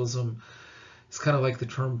 existentialism is kind of like the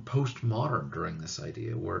term postmodern during this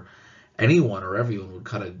idea, where anyone or everyone would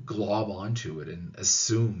kind of glob onto it and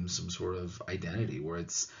assume some sort of identity, where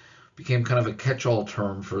it's became kind of a catch-all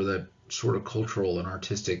term for the sort of cultural and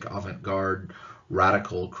artistic avant-garde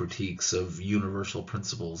radical critiques of universal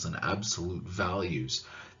principles and absolute values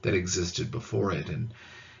that existed before it. And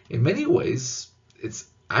in many ways, it's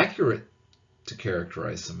accurate to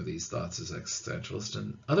characterize some of these thoughts as existentialist,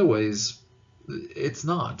 and other ways it's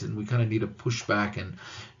not, and we kind of need to push back and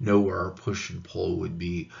know where our push and pull would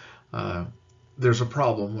be. There's a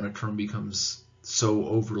problem when a term becomes so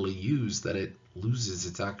overly used that it loses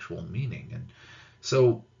its actual meaning. And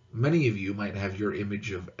so many of you might have your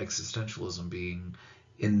image of existentialism being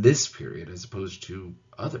in this period as opposed to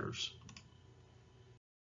others.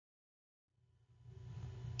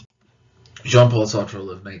 Jean-Paul Sartre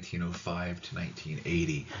lived 1905 to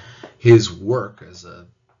 1980. His work as an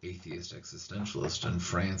atheist existentialist in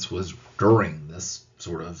France was during this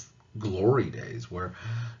sort of glory days where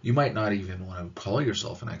you might not even want to call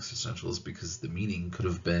yourself an existentialist because the meaning could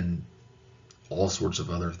have been all sorts of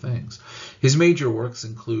other things. His major works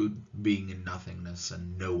include Being in Nothingness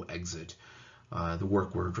and No Exit. The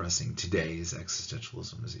work we're addressing today is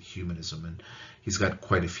Existentialism, is Humanism, and he's got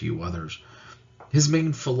quite a few others. His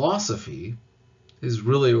main philosophy is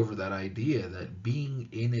really over that idea that being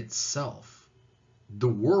in itself, the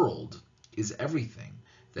world is everything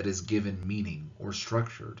that is given meaning or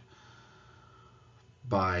structured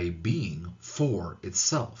by being for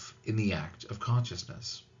itself in the act of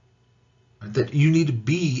consciousness. That you need to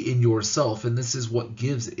be in yourself, and this is what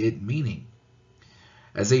gives it meaning.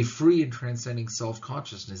 As a free and transcending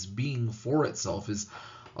self-consciousness, being for itself is,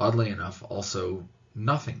 oddly enough, also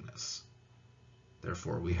nothingness.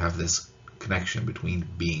 Therefore, we have this connection between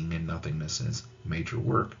being and nothingness in his major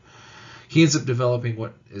work. He ends up developing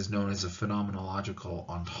what is known as a phenomenological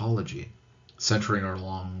ontology, centering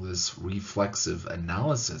along this reflexive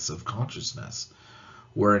analysis of consciousness,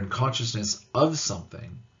 wherein consciousness of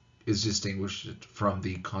something is distinguished from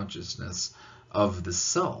the consciousness of the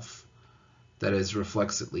self that is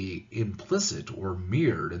reflexively implicit or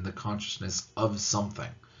mirrored in the consciousness of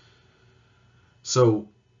something. So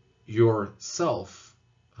your self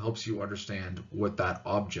helps you understand what that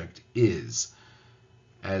object is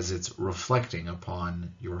as it's reflecting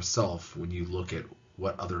upon yourself when you look at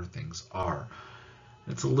what other things are.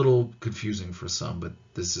 It's a little confusing for some, but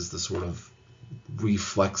this is the sort of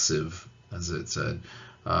reflexive, as it said,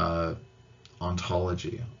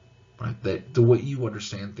 ontology, right? That the way you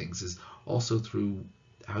understand things is also through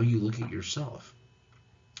how you look at yourself.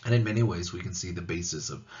 And in many ways, we can see the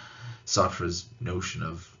basis of Sartre's notion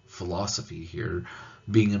of philosophy here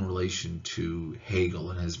being in relation to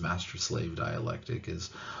Hegel and his master-slave dialectic, as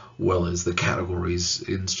well as the categories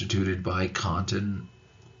instituted by Kant and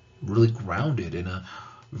really grounded in a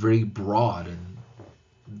very broad and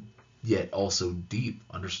yet also deep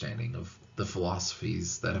understanding of the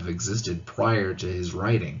philosophies that have existed prior to his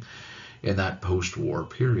writing in that post-war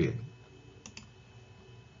period.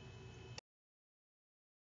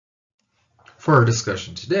 For our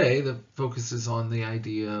discussion today, the focus is on the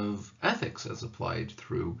idea of ethics as applied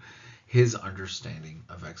through his understanding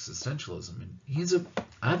of existentialism. And he's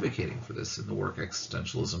advocating for this in the work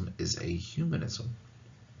Existentialism is a Humanism.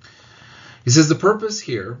 He says the purpose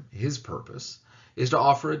here, his purpose, is to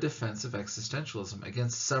offer a defense of existentialism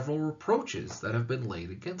against several reproaches that have been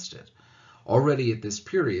laid against it. Already at this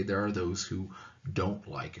period, there are those who don't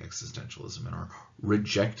like existentialism and are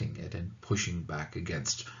rejecting it and pushing back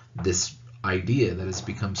against this idea that has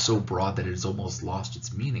become so broad that it has almost lost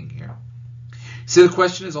its meaning here. See, the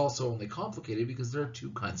question is also only complicated because there are two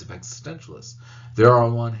kinds of existentialists. There are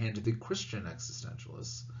on one hand the Christian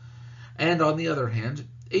existentialists, and on the other hand,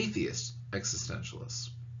 atheist existentialists,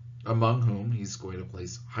 among whom he's going to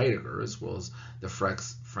place Heidegger as well as the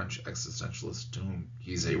French existentialists to whom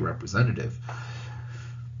he's a representative.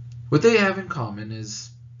 What they have in common is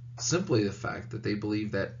simply the fact that they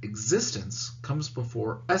believe that existence comes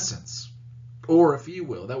before essence, or, if you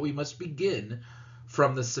will, that we must begin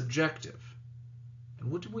from the subjective.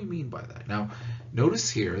 And what do we mean by that? Now,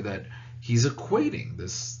 notice here that he's equating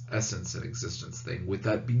this essence and existence thing with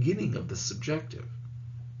that beginning of the subjective,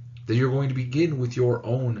 that you're going to begin with your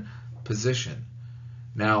own position.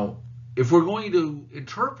 Now, if we're going to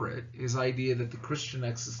interpret his idea that the Christian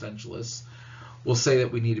existentialists will say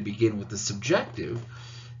that we need to begin with the subjective,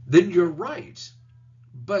 then you're right.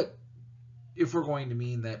 But if we're going to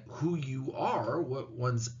mean that who you are, what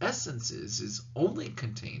one's essence is only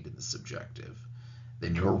contained in the subjective,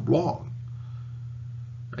 then you're wrong.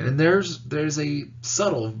 And there's a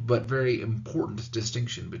subtle but very important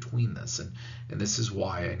distinction between this, and this is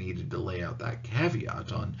why I needed to lay out that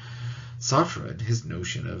caveat on Sartre and his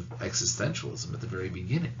notion of existentialism at the very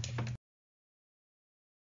beginning.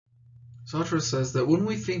 Sartre says that when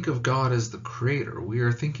we think of God as the creator, we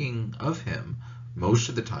are thinking of him most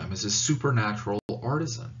of the time as a supernatural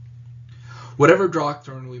artisan. Whatever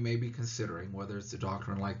doctrine we may be considering, whether it's a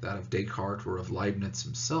doctrine like that of Descartes or of Leibniz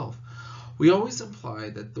himself, we always imply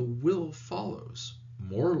that the will follows,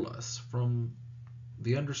 more or less, from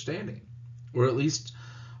the understanding, or at least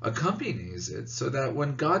accompanies it, so that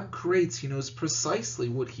when God creates, he knows precisely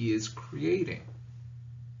what he is creating.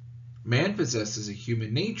 Man possesses a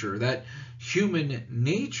human nature. That human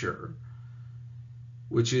nature,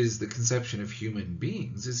 which is the conception of human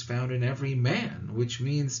beings, is found in every man, which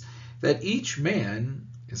means that each man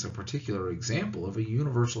is a particular example of a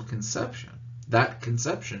universal conception, that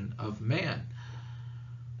conception of man.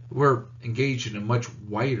 We're engaged in a much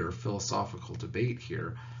wider philosophical debate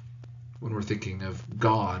here when we're thinking of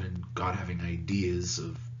God and God having ideas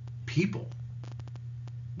of people.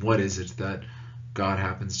 What is it that God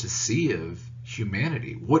happens to see of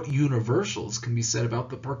humanity? What universals can be said about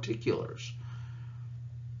the particulars?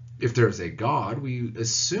 If there's a God, we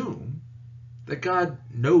assume that God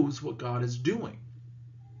knows what God is doing,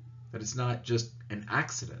 that it's not just an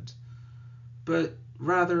accident, but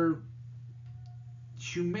rather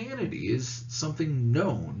humanity is something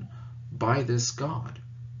known by this God.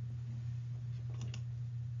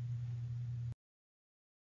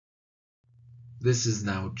 This is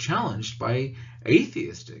now challenged by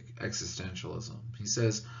atheistic existentialism. He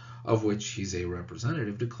says, of which he's a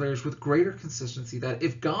representative, declares with greater consistency that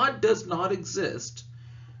if God does not exist,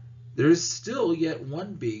 there is still yet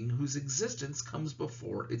one being whose existence comes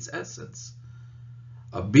before its essence,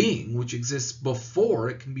 a being which exists before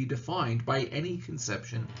it can be defined by any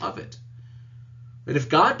conception of it. But if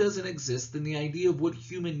God doesn't exist, then the idea of what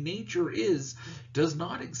human nature is does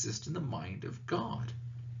not exist in the mind of God.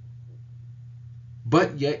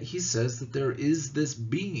 But yet he says that there is this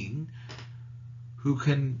being who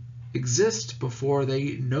can exist before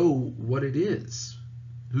they know what it is,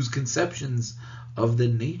 whose conceptions of the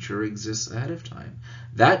nature exist ahead of time.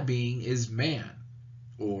 That being is man,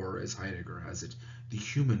 or as Heidegger has it, the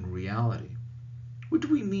human reality. What do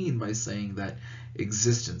we mean by saying that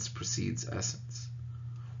existence precedes essence?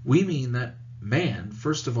 We mean that man,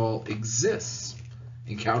 first of all, exists,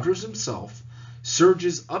 encounters himself,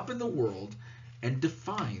 surges up in the world, and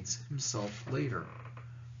defines himself later.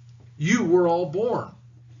 You were all born.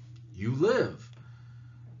 You live.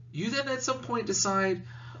 You then at some point decide,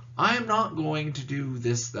 I am not going to do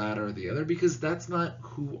this, that, or the other because that's not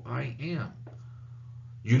who I am.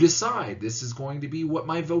 You decide this is going to be what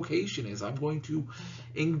my vocation is. I'm going to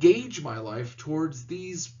engage my life towards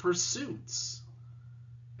these pursuits.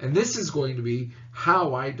 And this is going to be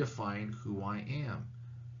how I define who I am.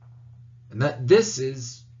 And that this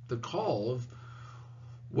is the call of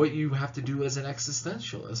what you have to do as an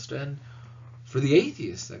existentialist. And for the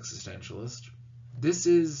atheist existentialist, this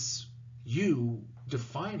is you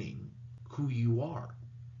defining who you are.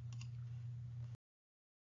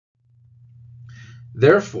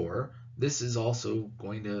 Therefore, this is also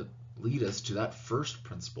going to lead us to that first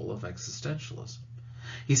principle of existentialism.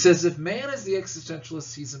 He says if man as the existentialist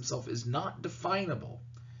sees himself is not definable,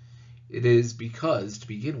 it is because, to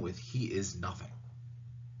begin with, he is nothing.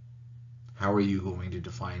 How are you going to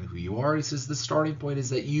define who you are? He says the starting point is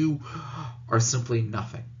that you are simply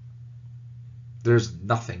nothing. There's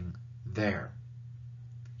nothing there.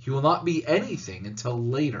 He will not be anything until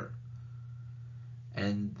later.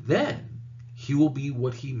 And then he will be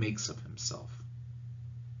what he makes of himself.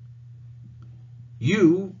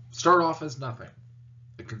 You start off as nothing,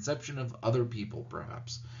 a conception of other people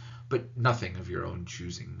perhaps, but nothing of your own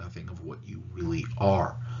choosing, nothing of what you really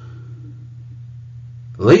are.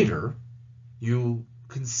 Later, you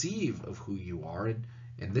conceive of who you are,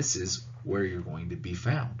 and this is where you're going to be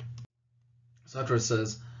found. Sartre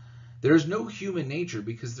says, there is no human nature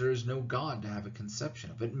because there is no God to have a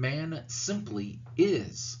conception of it. Man simply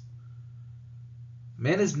is.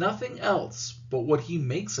 Man is nothing else but what he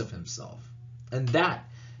makes of himself. And that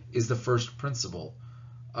is the first principle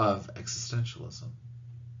of existentialism.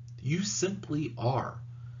 You simply are.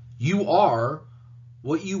 You are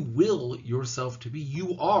what you will yourself to be.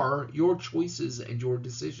 You are your choices and your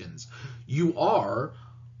decisions. You are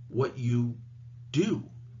what you do.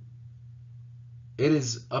 It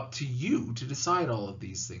is up to you to decide all of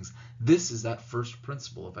these things. This is that first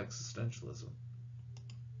principle of existentialism.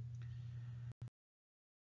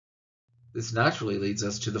 This naturally leads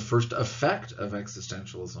us to the first effect of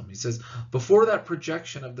existentialism. He says, before that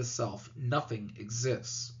projection of the self, nothing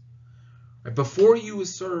exists. Right? Before you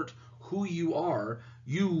assert who you are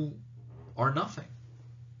nothing,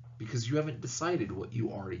 because you haven't decided what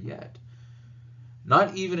you are yet.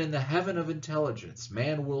 Not even in the heaven of intelligence,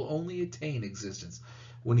 man will only attain existence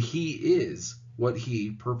when he is what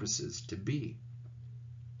he purposes to be.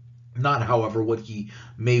 Not, however, what he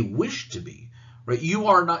may wish to be. Right? You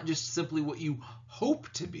are not just simply what you hope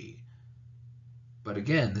to be. But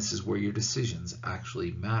again, this is where your decisions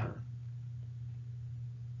actually matter.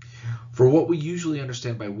 For what we usually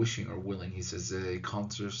understand by wishing or willing, he says, is a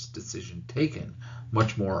conscious decision taken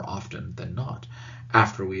much more often than not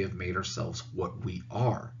after we have made ourselves what we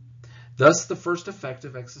are. Thus, the first effect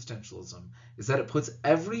of existentialism is that it puts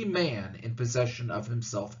every man in possession of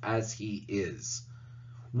himself as he is.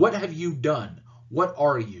 What have you done? What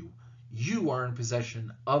are you? You are in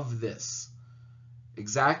possession of this.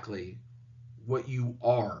 Exactly what you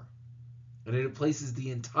are. And it places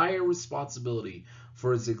the entire responsibility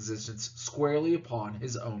for his existence squarely upon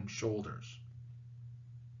his own shoulders.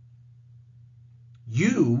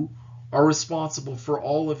 You are responsible for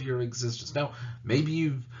all of your existence. Now, maybe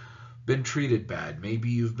you've been treated bad. Maybe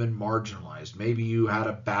you've been marginalized. Maybe you had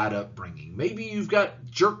a bad upbringing. Maybe you've got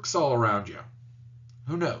jerks all around you.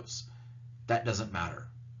 Who knows? That doesn't matter.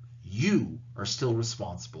 You are still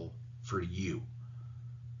responsible for you.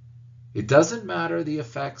 It doesn't matter the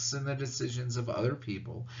effects and the decisions of other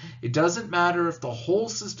people. It doesn't matter if the whole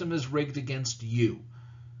system is rigged against you,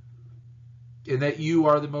 and that you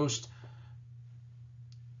are the most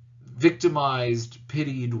victimized,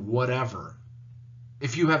 pitied, whatever.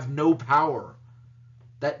 If you have no power,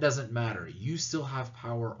 that doesn't matter. You still have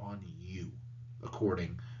power on you,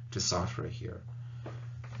 according to Sartre here.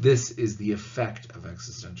 This is the effect of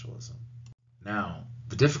existentialism. Now,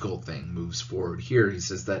 the difficult thing moves forward here. He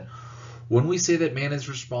says that when we say that man is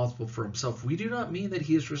responsible for himself, we do not mean that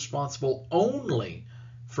he is responsible only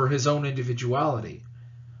for his own individuality,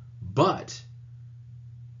 but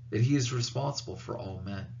that he is responsible for all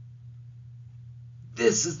men.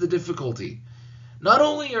 This is the difficulty. Not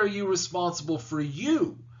only are you responsible for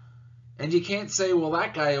you, and you can't say, well,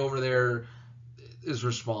 that guy over there is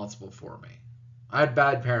responsible for me. I had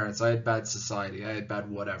bad parents, I had bad society, I had bad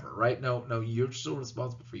whatever, right? No, you're still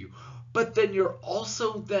responsible for you. But then you're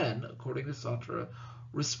also then, according to Sartre,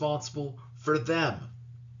 responsible for them,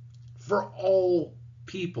 for all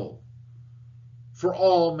people, for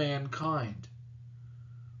all mankind.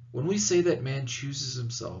 When we say that man chooses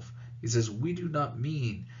himself, he says we do not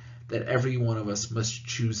mean that every one of us must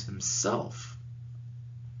choose himself.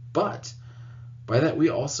 But by that we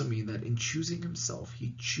also mean that in choosing himself,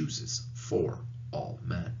 he chooses for all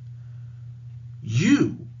men.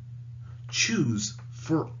 You choose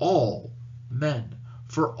for all men,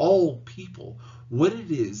 for all people, what it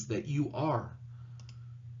is that you are.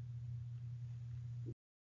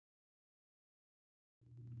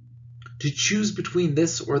 To choose between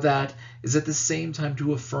this or that is at the same time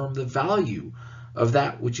to affirm the value of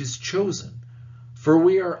that which is chosen, for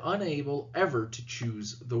we are unable ever to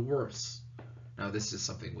choose the worse. Now, this is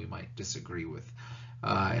something we might disagree with,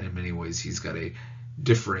 and in many ways he's got a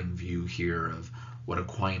differing view here of what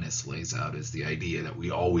Aquinas lays out as the idea that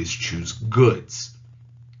we always choose goods.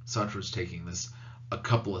 Sartre is taking this a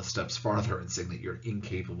couple of steps farther and saying that you're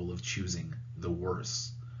incapable of choosing the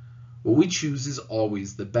worse. What we choose is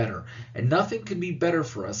always the better, and nothing can be better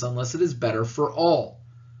for us unless it is better for all.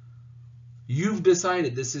 You've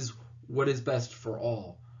decided this is what is best for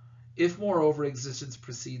all. If, moreover, existence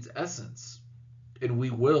precedes essence, and we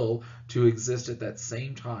will to exist at that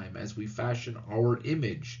same time as we fashion our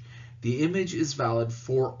image, the image is valid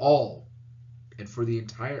for all and for the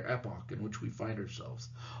entire epoch in which we find ourselves.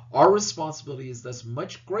 Our responsibility is thus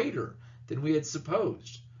much greater than we had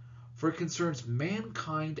supposed, for it concerns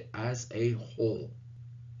mankind as a whole.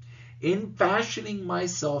 In fashioning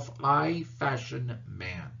myself, I fashion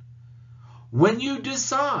man. When you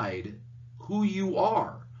decide who you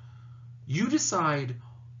are, you decide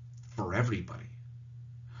for everybody.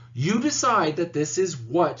 You decide that this is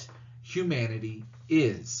what humanity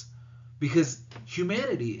is, because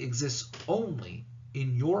humanity exists only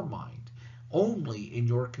in your mind, only in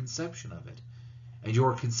your conception of it. And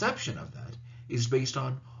your conception of that is based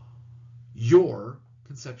on your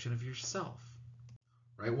conception of yourself.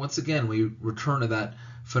 Right? Once again, we return to that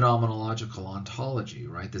phenomenological ontology,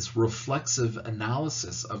 right? This reflexive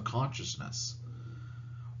analysis of consciousness,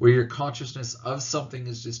 where your consciousness of something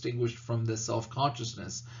is distinguished from the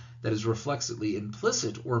self-consciousness that is reflexively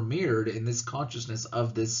implicit or mirrored in this consciousness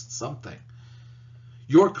of this something.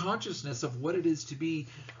 Your consciousness of what it is to be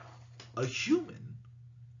a human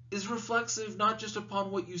is reflexive not just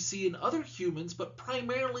upon what you see in other humans, but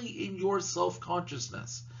primarily in your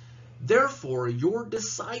self-consciousness. Therefore, your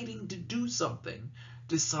deciding to do something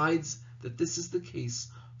decides that this is the case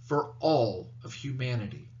for all of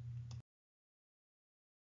humanity.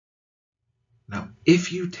 Now,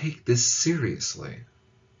 if you take this seriously,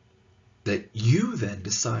 that you then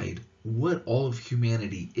decide what all of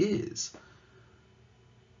humanity is,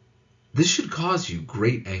 this should cause you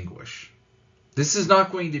great anguish. This is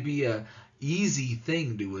not going to be an easy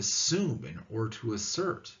thing to assume or to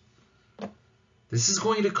assert. This is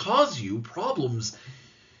going to cause you problems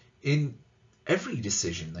in every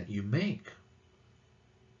decision that you make.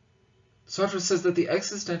 Sartre says that the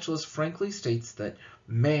existentialist frankly states that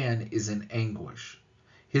man is in anguish.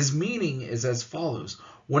 His meaning is as follows: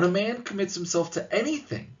 when a man commits himself to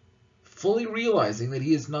anything, fully realizing that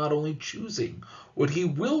he is not only choosing what he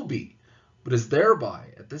will be, but is thereby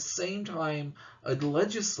at the same time a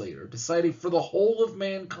legislator deciding for the whole of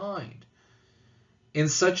mankind, in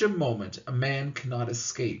such a moment a man cannot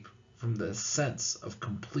escape from the sense of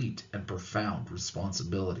complete and profound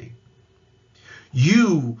responsibility.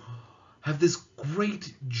 You have this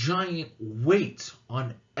great giant weight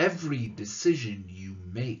on every decision you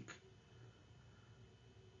make.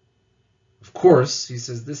 Of course, he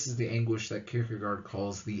says this is the anguish that Kierkegaard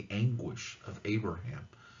calls the anguish of Abraham.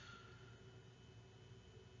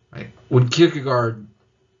 Right? When Kierkegaard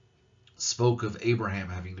spoke of Abraham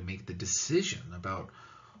having to make the decision about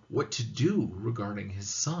what to do regarding his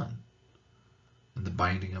son and the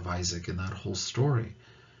binding of Isaac and that whole story,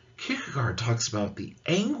 Kierkegaard talks about the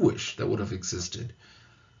anguish that would have existed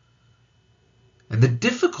and the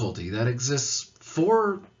difficulty that exists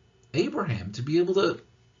for Abraham to be able to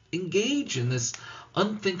engage in this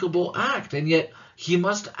unthinkable act, and yet he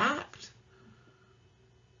must act.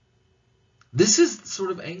 This is the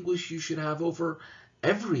sort of anguish you should have over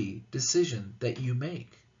every decision that you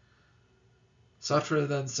make. Sartre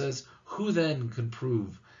then says, who then can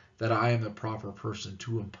prove that I am the proper person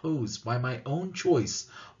to impose by my own choice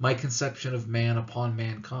my conception of man upon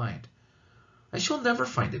mankind? I shall never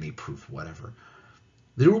find any proof whatever.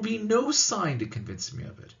 There will be no sign to convince me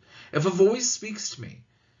of it. If a voice speaks to me,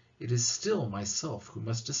 it is still myself who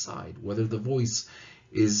must decide whether the voice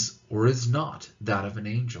is or is not that of an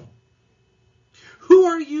angel. Who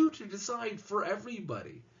are you to decide for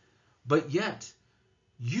everybody? But yet,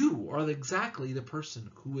 you are exactly the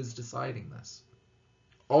person who is deciding this.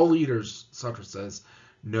 All leaders, Sartre says,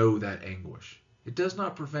 know that anguish. It does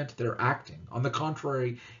not prevent their acting. On the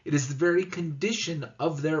contrary, it is the very condition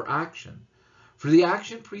of their action. For the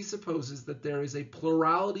action presupposes that there is a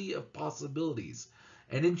plurality of possibilities,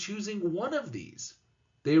 and in choosing one of these,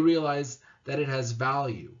 they realize that it has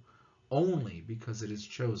value only because it is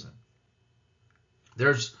chosen.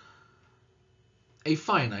 There's a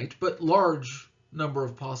finite but large number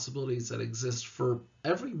of possibilities that exist for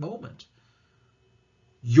every moment.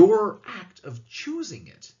 Your act of choosing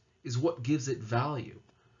it is what gives it value.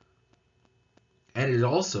 And it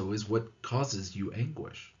also is what causes you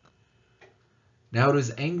anguish. Now it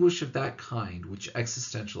is anguish of that kind which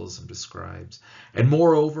existentialism describes, and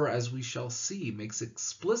moreover, as we shall see, makes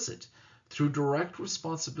explicit through direct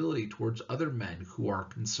responsibility towards other men who are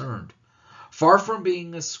concerned. Far from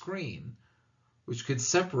being a screen which could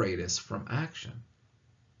separate us from action,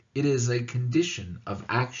 it is a condition of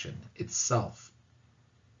action itself.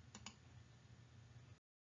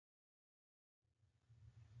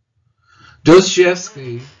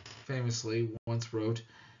 Dostoevsky famously once wrote,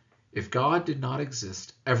 "If God did not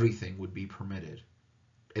exist, everything would be permitted."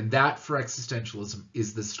 And that, for existentialism,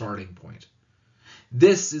 is the starting point.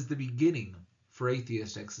 This is the beginning for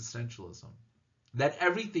atheist existentialism, that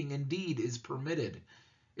everything indeed is permitted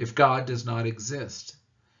if God does not exist.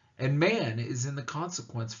 And man is in the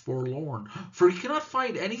consequence forlorn, for he cannot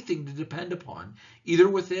find anything to depend upon, either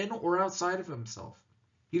within or outside of himself.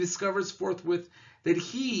 He discovers forthwith that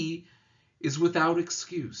he is without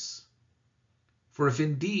excuse. For if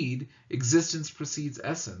indeed existence precedes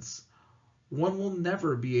essence, one will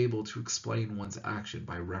never be able to explain one's action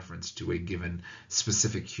by reference to a given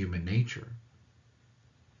specific human nature.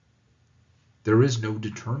 There is no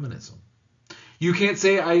determinism. You can't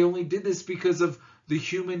say, I only did this because of the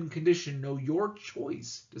human condition. No, your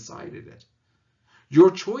choice decided it. Your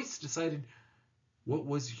choice decided what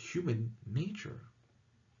was human nature.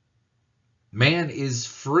 Man is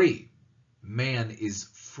free. Man is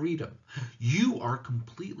freedom. You are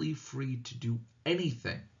completely free to do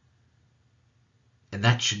anything. And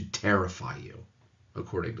that should terrify you,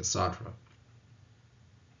 according to Sartre.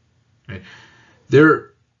 Right?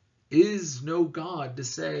 There is no God to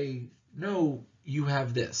say, no, you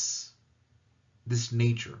have this. this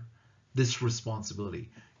nature, this responsibility.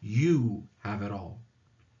 You have it all.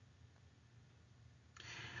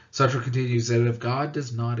 Sartre continues that if God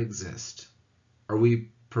does not exist, are we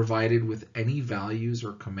provided with any values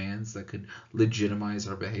or commands that could legitimize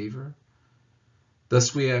our behavior?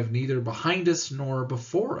 Thus we have neither behind us nor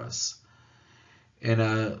before us, in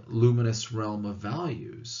a luminous realm of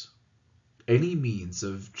values, any means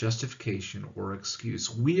of justification or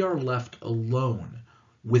excuse. We are left alone,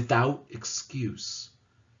 without excuse.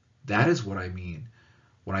 That is what I mean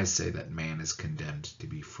when I say that man is condemned to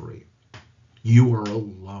be free. You are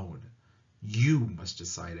alone. You must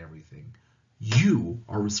decide everything. You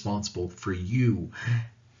are responsible for you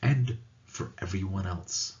and for everyone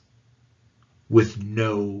else, with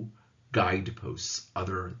no guideposts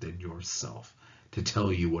other than yourself to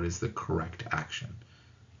tell you what is the correct action.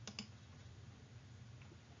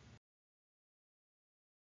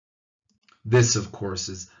 This, of course,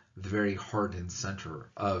 is the very heart and center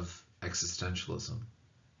of existentialism.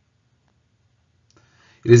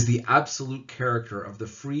 It is the absolute character of the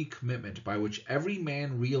free commitment by which every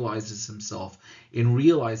man realizes himself in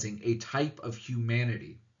realizing a type of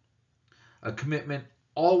humanity, a commitment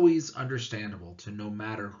always understandable to no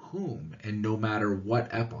matter whom and no matter what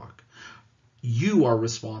epoch. You are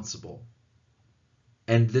responsible,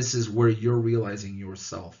 and this is where you're realizing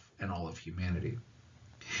yourself and all of humanity.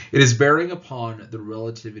 It is bearing upon the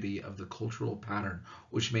relativity of the cultural pattern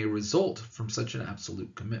which may result from such an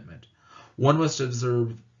absolute commitment. One must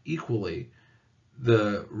observe equally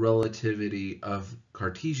the relativity of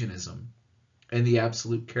Cartesianism and the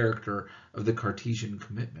absolute character of the Cartesian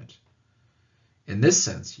commitment. In this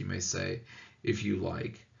sense, you may say, if you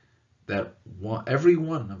like, that every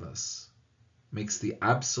one of us makes the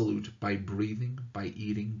absolute by breathing, by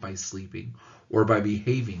eating, by sleeping, or by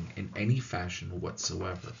behaving in any fashion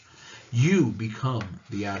whatsoever. You become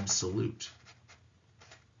the absolute.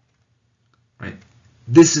 Right?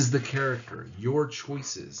 This is the character. Your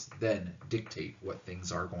choices then dictate what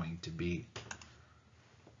things are going to be.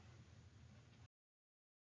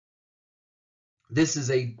 This is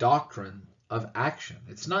a doctrine of action.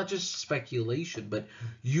 It's not just speculation, but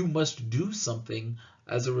you must do something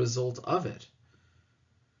as a result of it.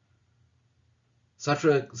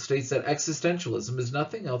 Sartre states that existentialism is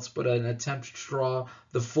nothing else but an attempt to draw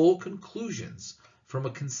the full conclusions from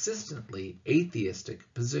a consistently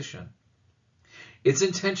atheistic position. Its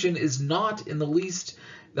intention is not in the least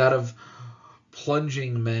that of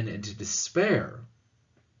plunging men into despair,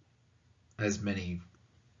 as many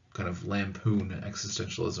kind of lampoon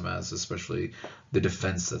existentialism as, especially the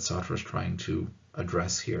defense that Sartre is trying to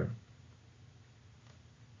address here.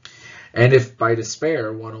 And if by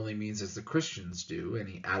despair one only means, as the Christians do,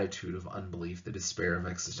 any attitude of unbelief, the despair of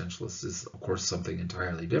existentialists is, of course, something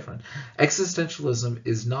entirely different. Existentialism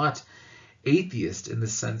is not atheist in the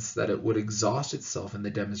sense that it would exhaust itself in the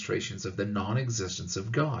demonstrations of the non-existence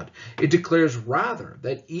of God. It declares rather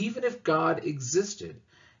that even if God existed,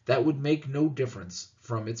 that would make no difference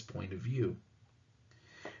from its point of view.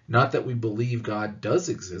 Not that we believe God does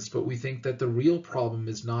exist, but we think that the real problem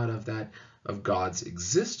is not of God's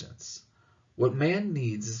existence. What man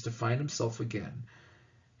needs is to find himself again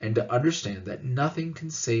and to understand that nothing can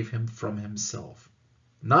save him from himself,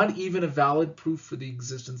 not even a valid proof for the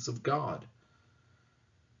existence of God.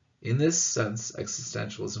 In this sense,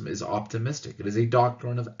 existentialism is optimistic. It is a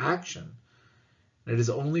doctrine of action. And it is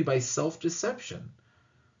only by self-deception,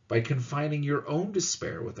 by confining your own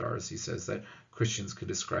despair with ours, he says, that Christians could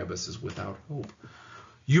describe us as without hope.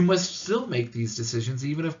 You must still make these decisions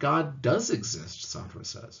even if God does exist, Sartre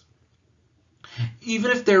says.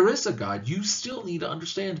 Even if there is a God, you still need to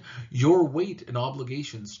understand your weight and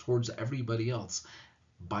obligations towards everybody else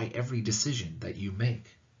by every decision that you make.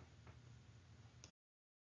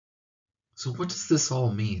 So what does this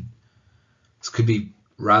all mean? This could be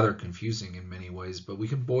rather confusing in many ways, but we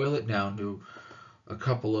can boil it down to a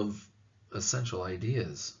couple of essential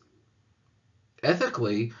ideas.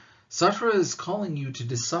 Ethically, Sartre is calling you to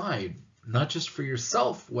decide, not just for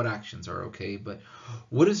yourself what actions are okay, but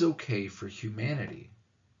what is okay for humanity.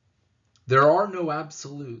 There are no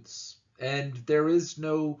absolutes, and there is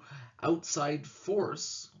no outside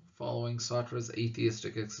force, following Sartre's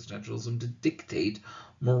atheistic existentialism, to dictate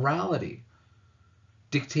morality,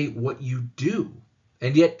 dictate what you do.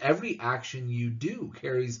 And yet every action you do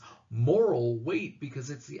carries moral weight because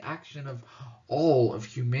it's the action of all of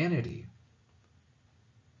humanity.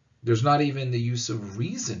 There's not even the use of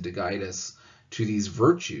reason to guide us to these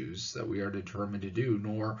virtues that we are determined to do,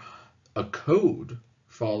 nor a code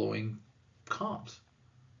following Kant.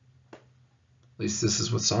 At least this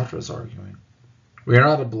is what Sartre is arguing. We are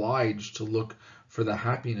not obliged to look for the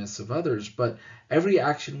happiness of others, but every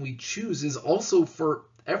action we choose is also for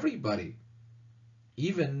everybody.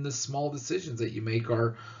 Even the small decisions that you make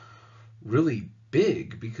are really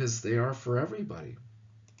big because they are for everybody.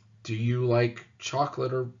 Do you like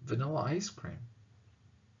chocolate or vanilla ice cream?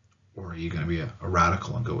 Or are you going to be a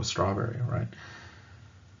radical and go with strawberry, right?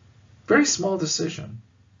 Very small decision.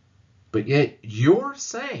 But yet you're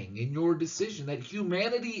saying in your decision that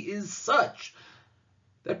humanity is such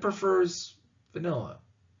that prefers vanilla,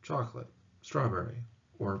 chocolate, strawberry,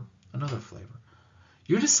 or another flavor.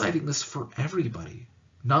 You're deciding this for everybody,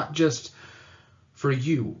 not just for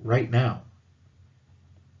you right now.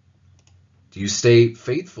 Do you stay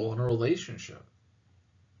faithful in a relationship?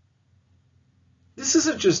 This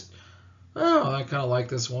isn't just, oh, I kind of like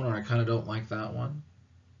this one or I kind of don't like that one.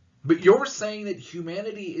 But you're saying that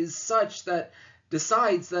humanity is such that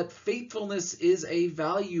decides that faithfulness is a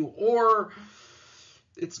value or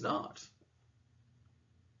it's not.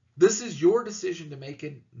 This is your decision to make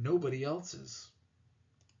and nobody else's.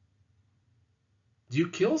 Do you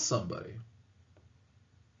kill somebody?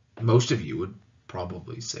 Most of you would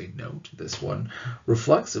probably say no to this one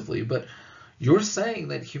reflexively, but you're saying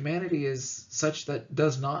that humanity is such that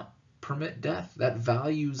does not permit death, that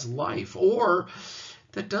values life, or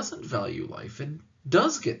that doesn't value life and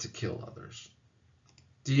does get to kill others.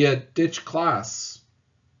 Do you ditch class?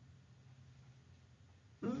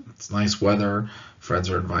 It's nice weather,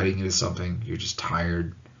 friends are inviting you to something, you're just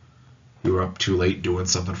tired, you were up too late doing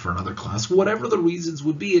something for another class. Whatever the reasons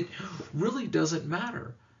would be, it really doesn't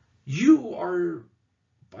matter. You are,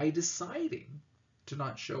 by deciding to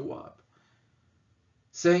not show up,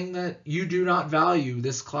 saying that you do not value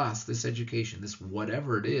this class, this education, this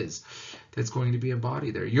whatever it is that's going to be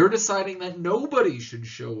embodied there. You're deciding that nobody should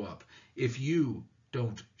show up if you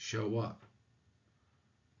don't show up.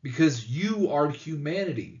 Because you are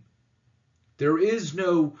humanity. There is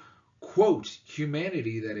no, quote,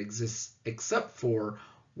 humanity that exists except for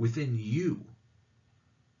within you.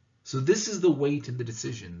 So this is the weight in the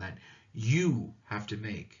decision that you have to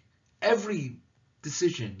make. Every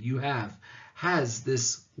decision you have has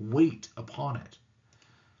this weight upon it.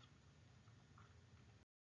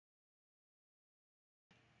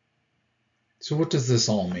 So what does this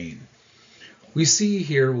all mean? We see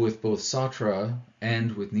here with both Sartre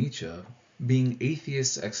and with Nietzsche being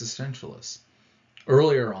atheist existentialists.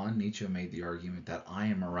 Earlier on, Nietzsche made the argument that I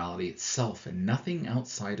am morality itself and nothing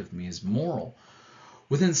outside of me is moral.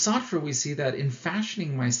 Within Sartre, we see that in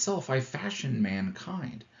fashioning myself, I fashion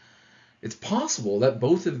mankind. It's possible that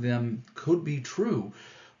both of them could be true,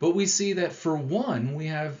 but we see that for one, we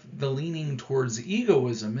have the leaning towards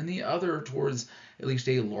egoism and the other towards at least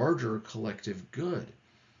a larger collective good.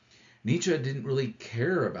 Nietzsche didn't really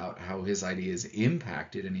care about how his ideas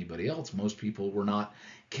impacted anybody else. Most people were not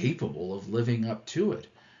capable of living up to it.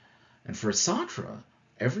 And for Sartre,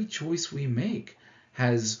 every choice we make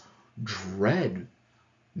has dread,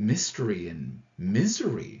 mystery, and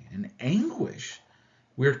misery and anguish.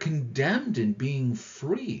 We're condemned in being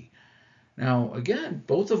free. Now, again,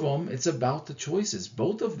 both of them, it's about the choices.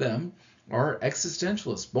 Both of them are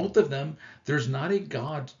existentialists. Both of them, there's not a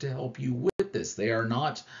God to help you with this. They are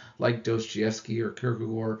not like Dostoevsky or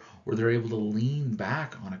Kierkegaard, where they're able to lean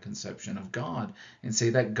back on a conception of God and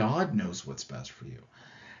say that God knows what's best for you.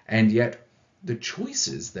 And yet, the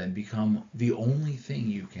choices then become the only thing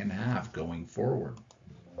you can have going forward.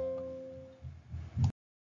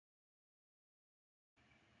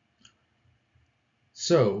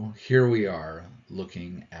 So here we are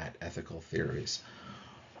looking at ethical theories.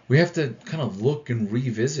 We have to kind of look and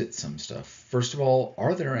revisit some stuff. First of all,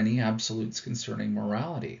 are there any absolutes concerning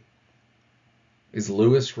morality? Is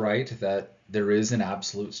Lewis right that there is an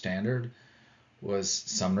absolute standard? Was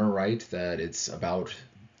Sumner right that it's about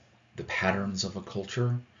the patterns of a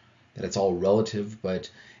culture? That it's all relative, but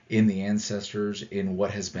in the ancestors, in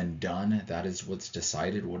what has been done, that is what's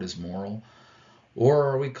decided what is moral? Or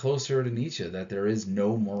are we closer to Nietzsche, that there is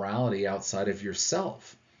no morality outside of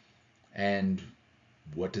yourself? And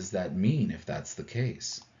what does that mean if that's the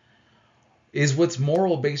case? Is what's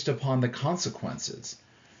moral based upon the consequences?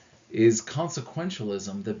 Is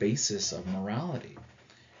consequentialism the basis of morality?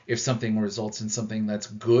 If something results in something that's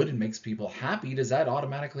good and makes people happy, does that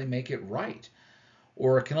automatically make it right?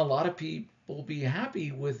 Or can a lot of people be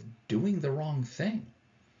happy with doing the wrong thing?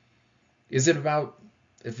 Is it about,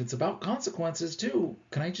 if it's about consequences too,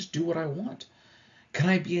 can I just do what I want? Can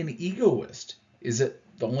I be an egoist? Is it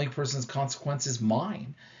the only person's consequence is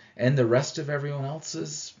mine and the rest of everyone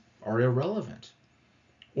else's are irrelevant?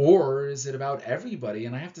 Or is it about everybody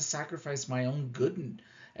and I have to sacrifice my own good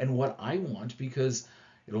and what I want because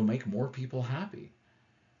it'll make more people happy?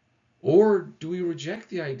 Or do we reject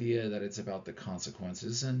the idea that it's about the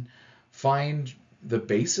consequences and find the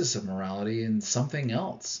basis of morality in something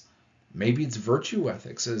else? Maybe it's virtue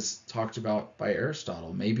ethics, as talked about by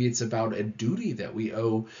Aristotle. Maybe it's about a duty that we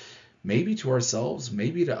owe, maybe to ourselves,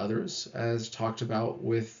 maybe to others, as talked about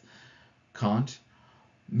with Kant.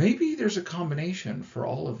 Maybe there's a combination for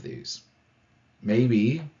all of these.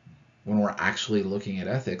 Maybe when we're actually looking at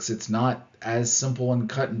ethics, it's not as simple and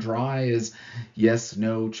cut and dry as yes,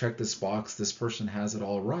 no, check this box, this person has it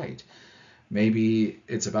all right. Maybe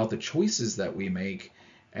it's about the choices that we make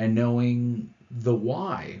and knowing the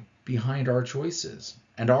why behind our choices.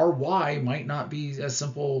 And our why might not be as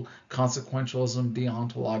simple consequentialism,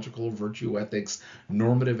 deontological virtue ethics,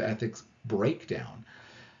 normative ethics breakdown.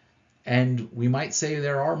 And we might say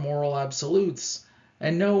there are moral absolutes.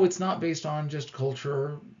 And no, it's not based on just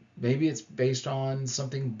culture. Maybe it's based on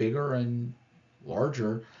something bigger and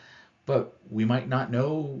larger, but we might not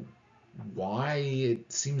know why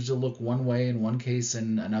it seems to look one way in one case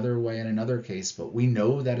and another way in another case, but we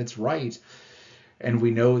know that it's right, and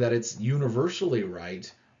we know that it's universally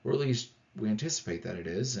right, or at least we anticipate that it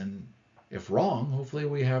is. And if wrong, hopefully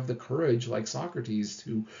we have the courage, like Socrates,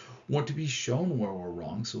 to want to be shown where we're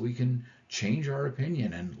wrong so we can change our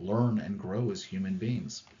opinion and learn and grow as human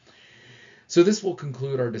beings. So this will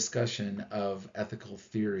conclude our discussion of ethical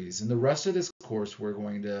theories. In the rest of this course, we're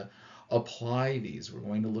going to apply these. We're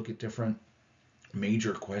going to look at different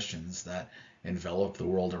major questions that envelop the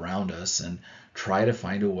world around us and try to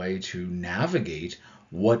find a way to navigate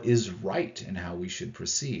what is right and how we should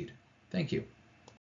proceed. Thank you.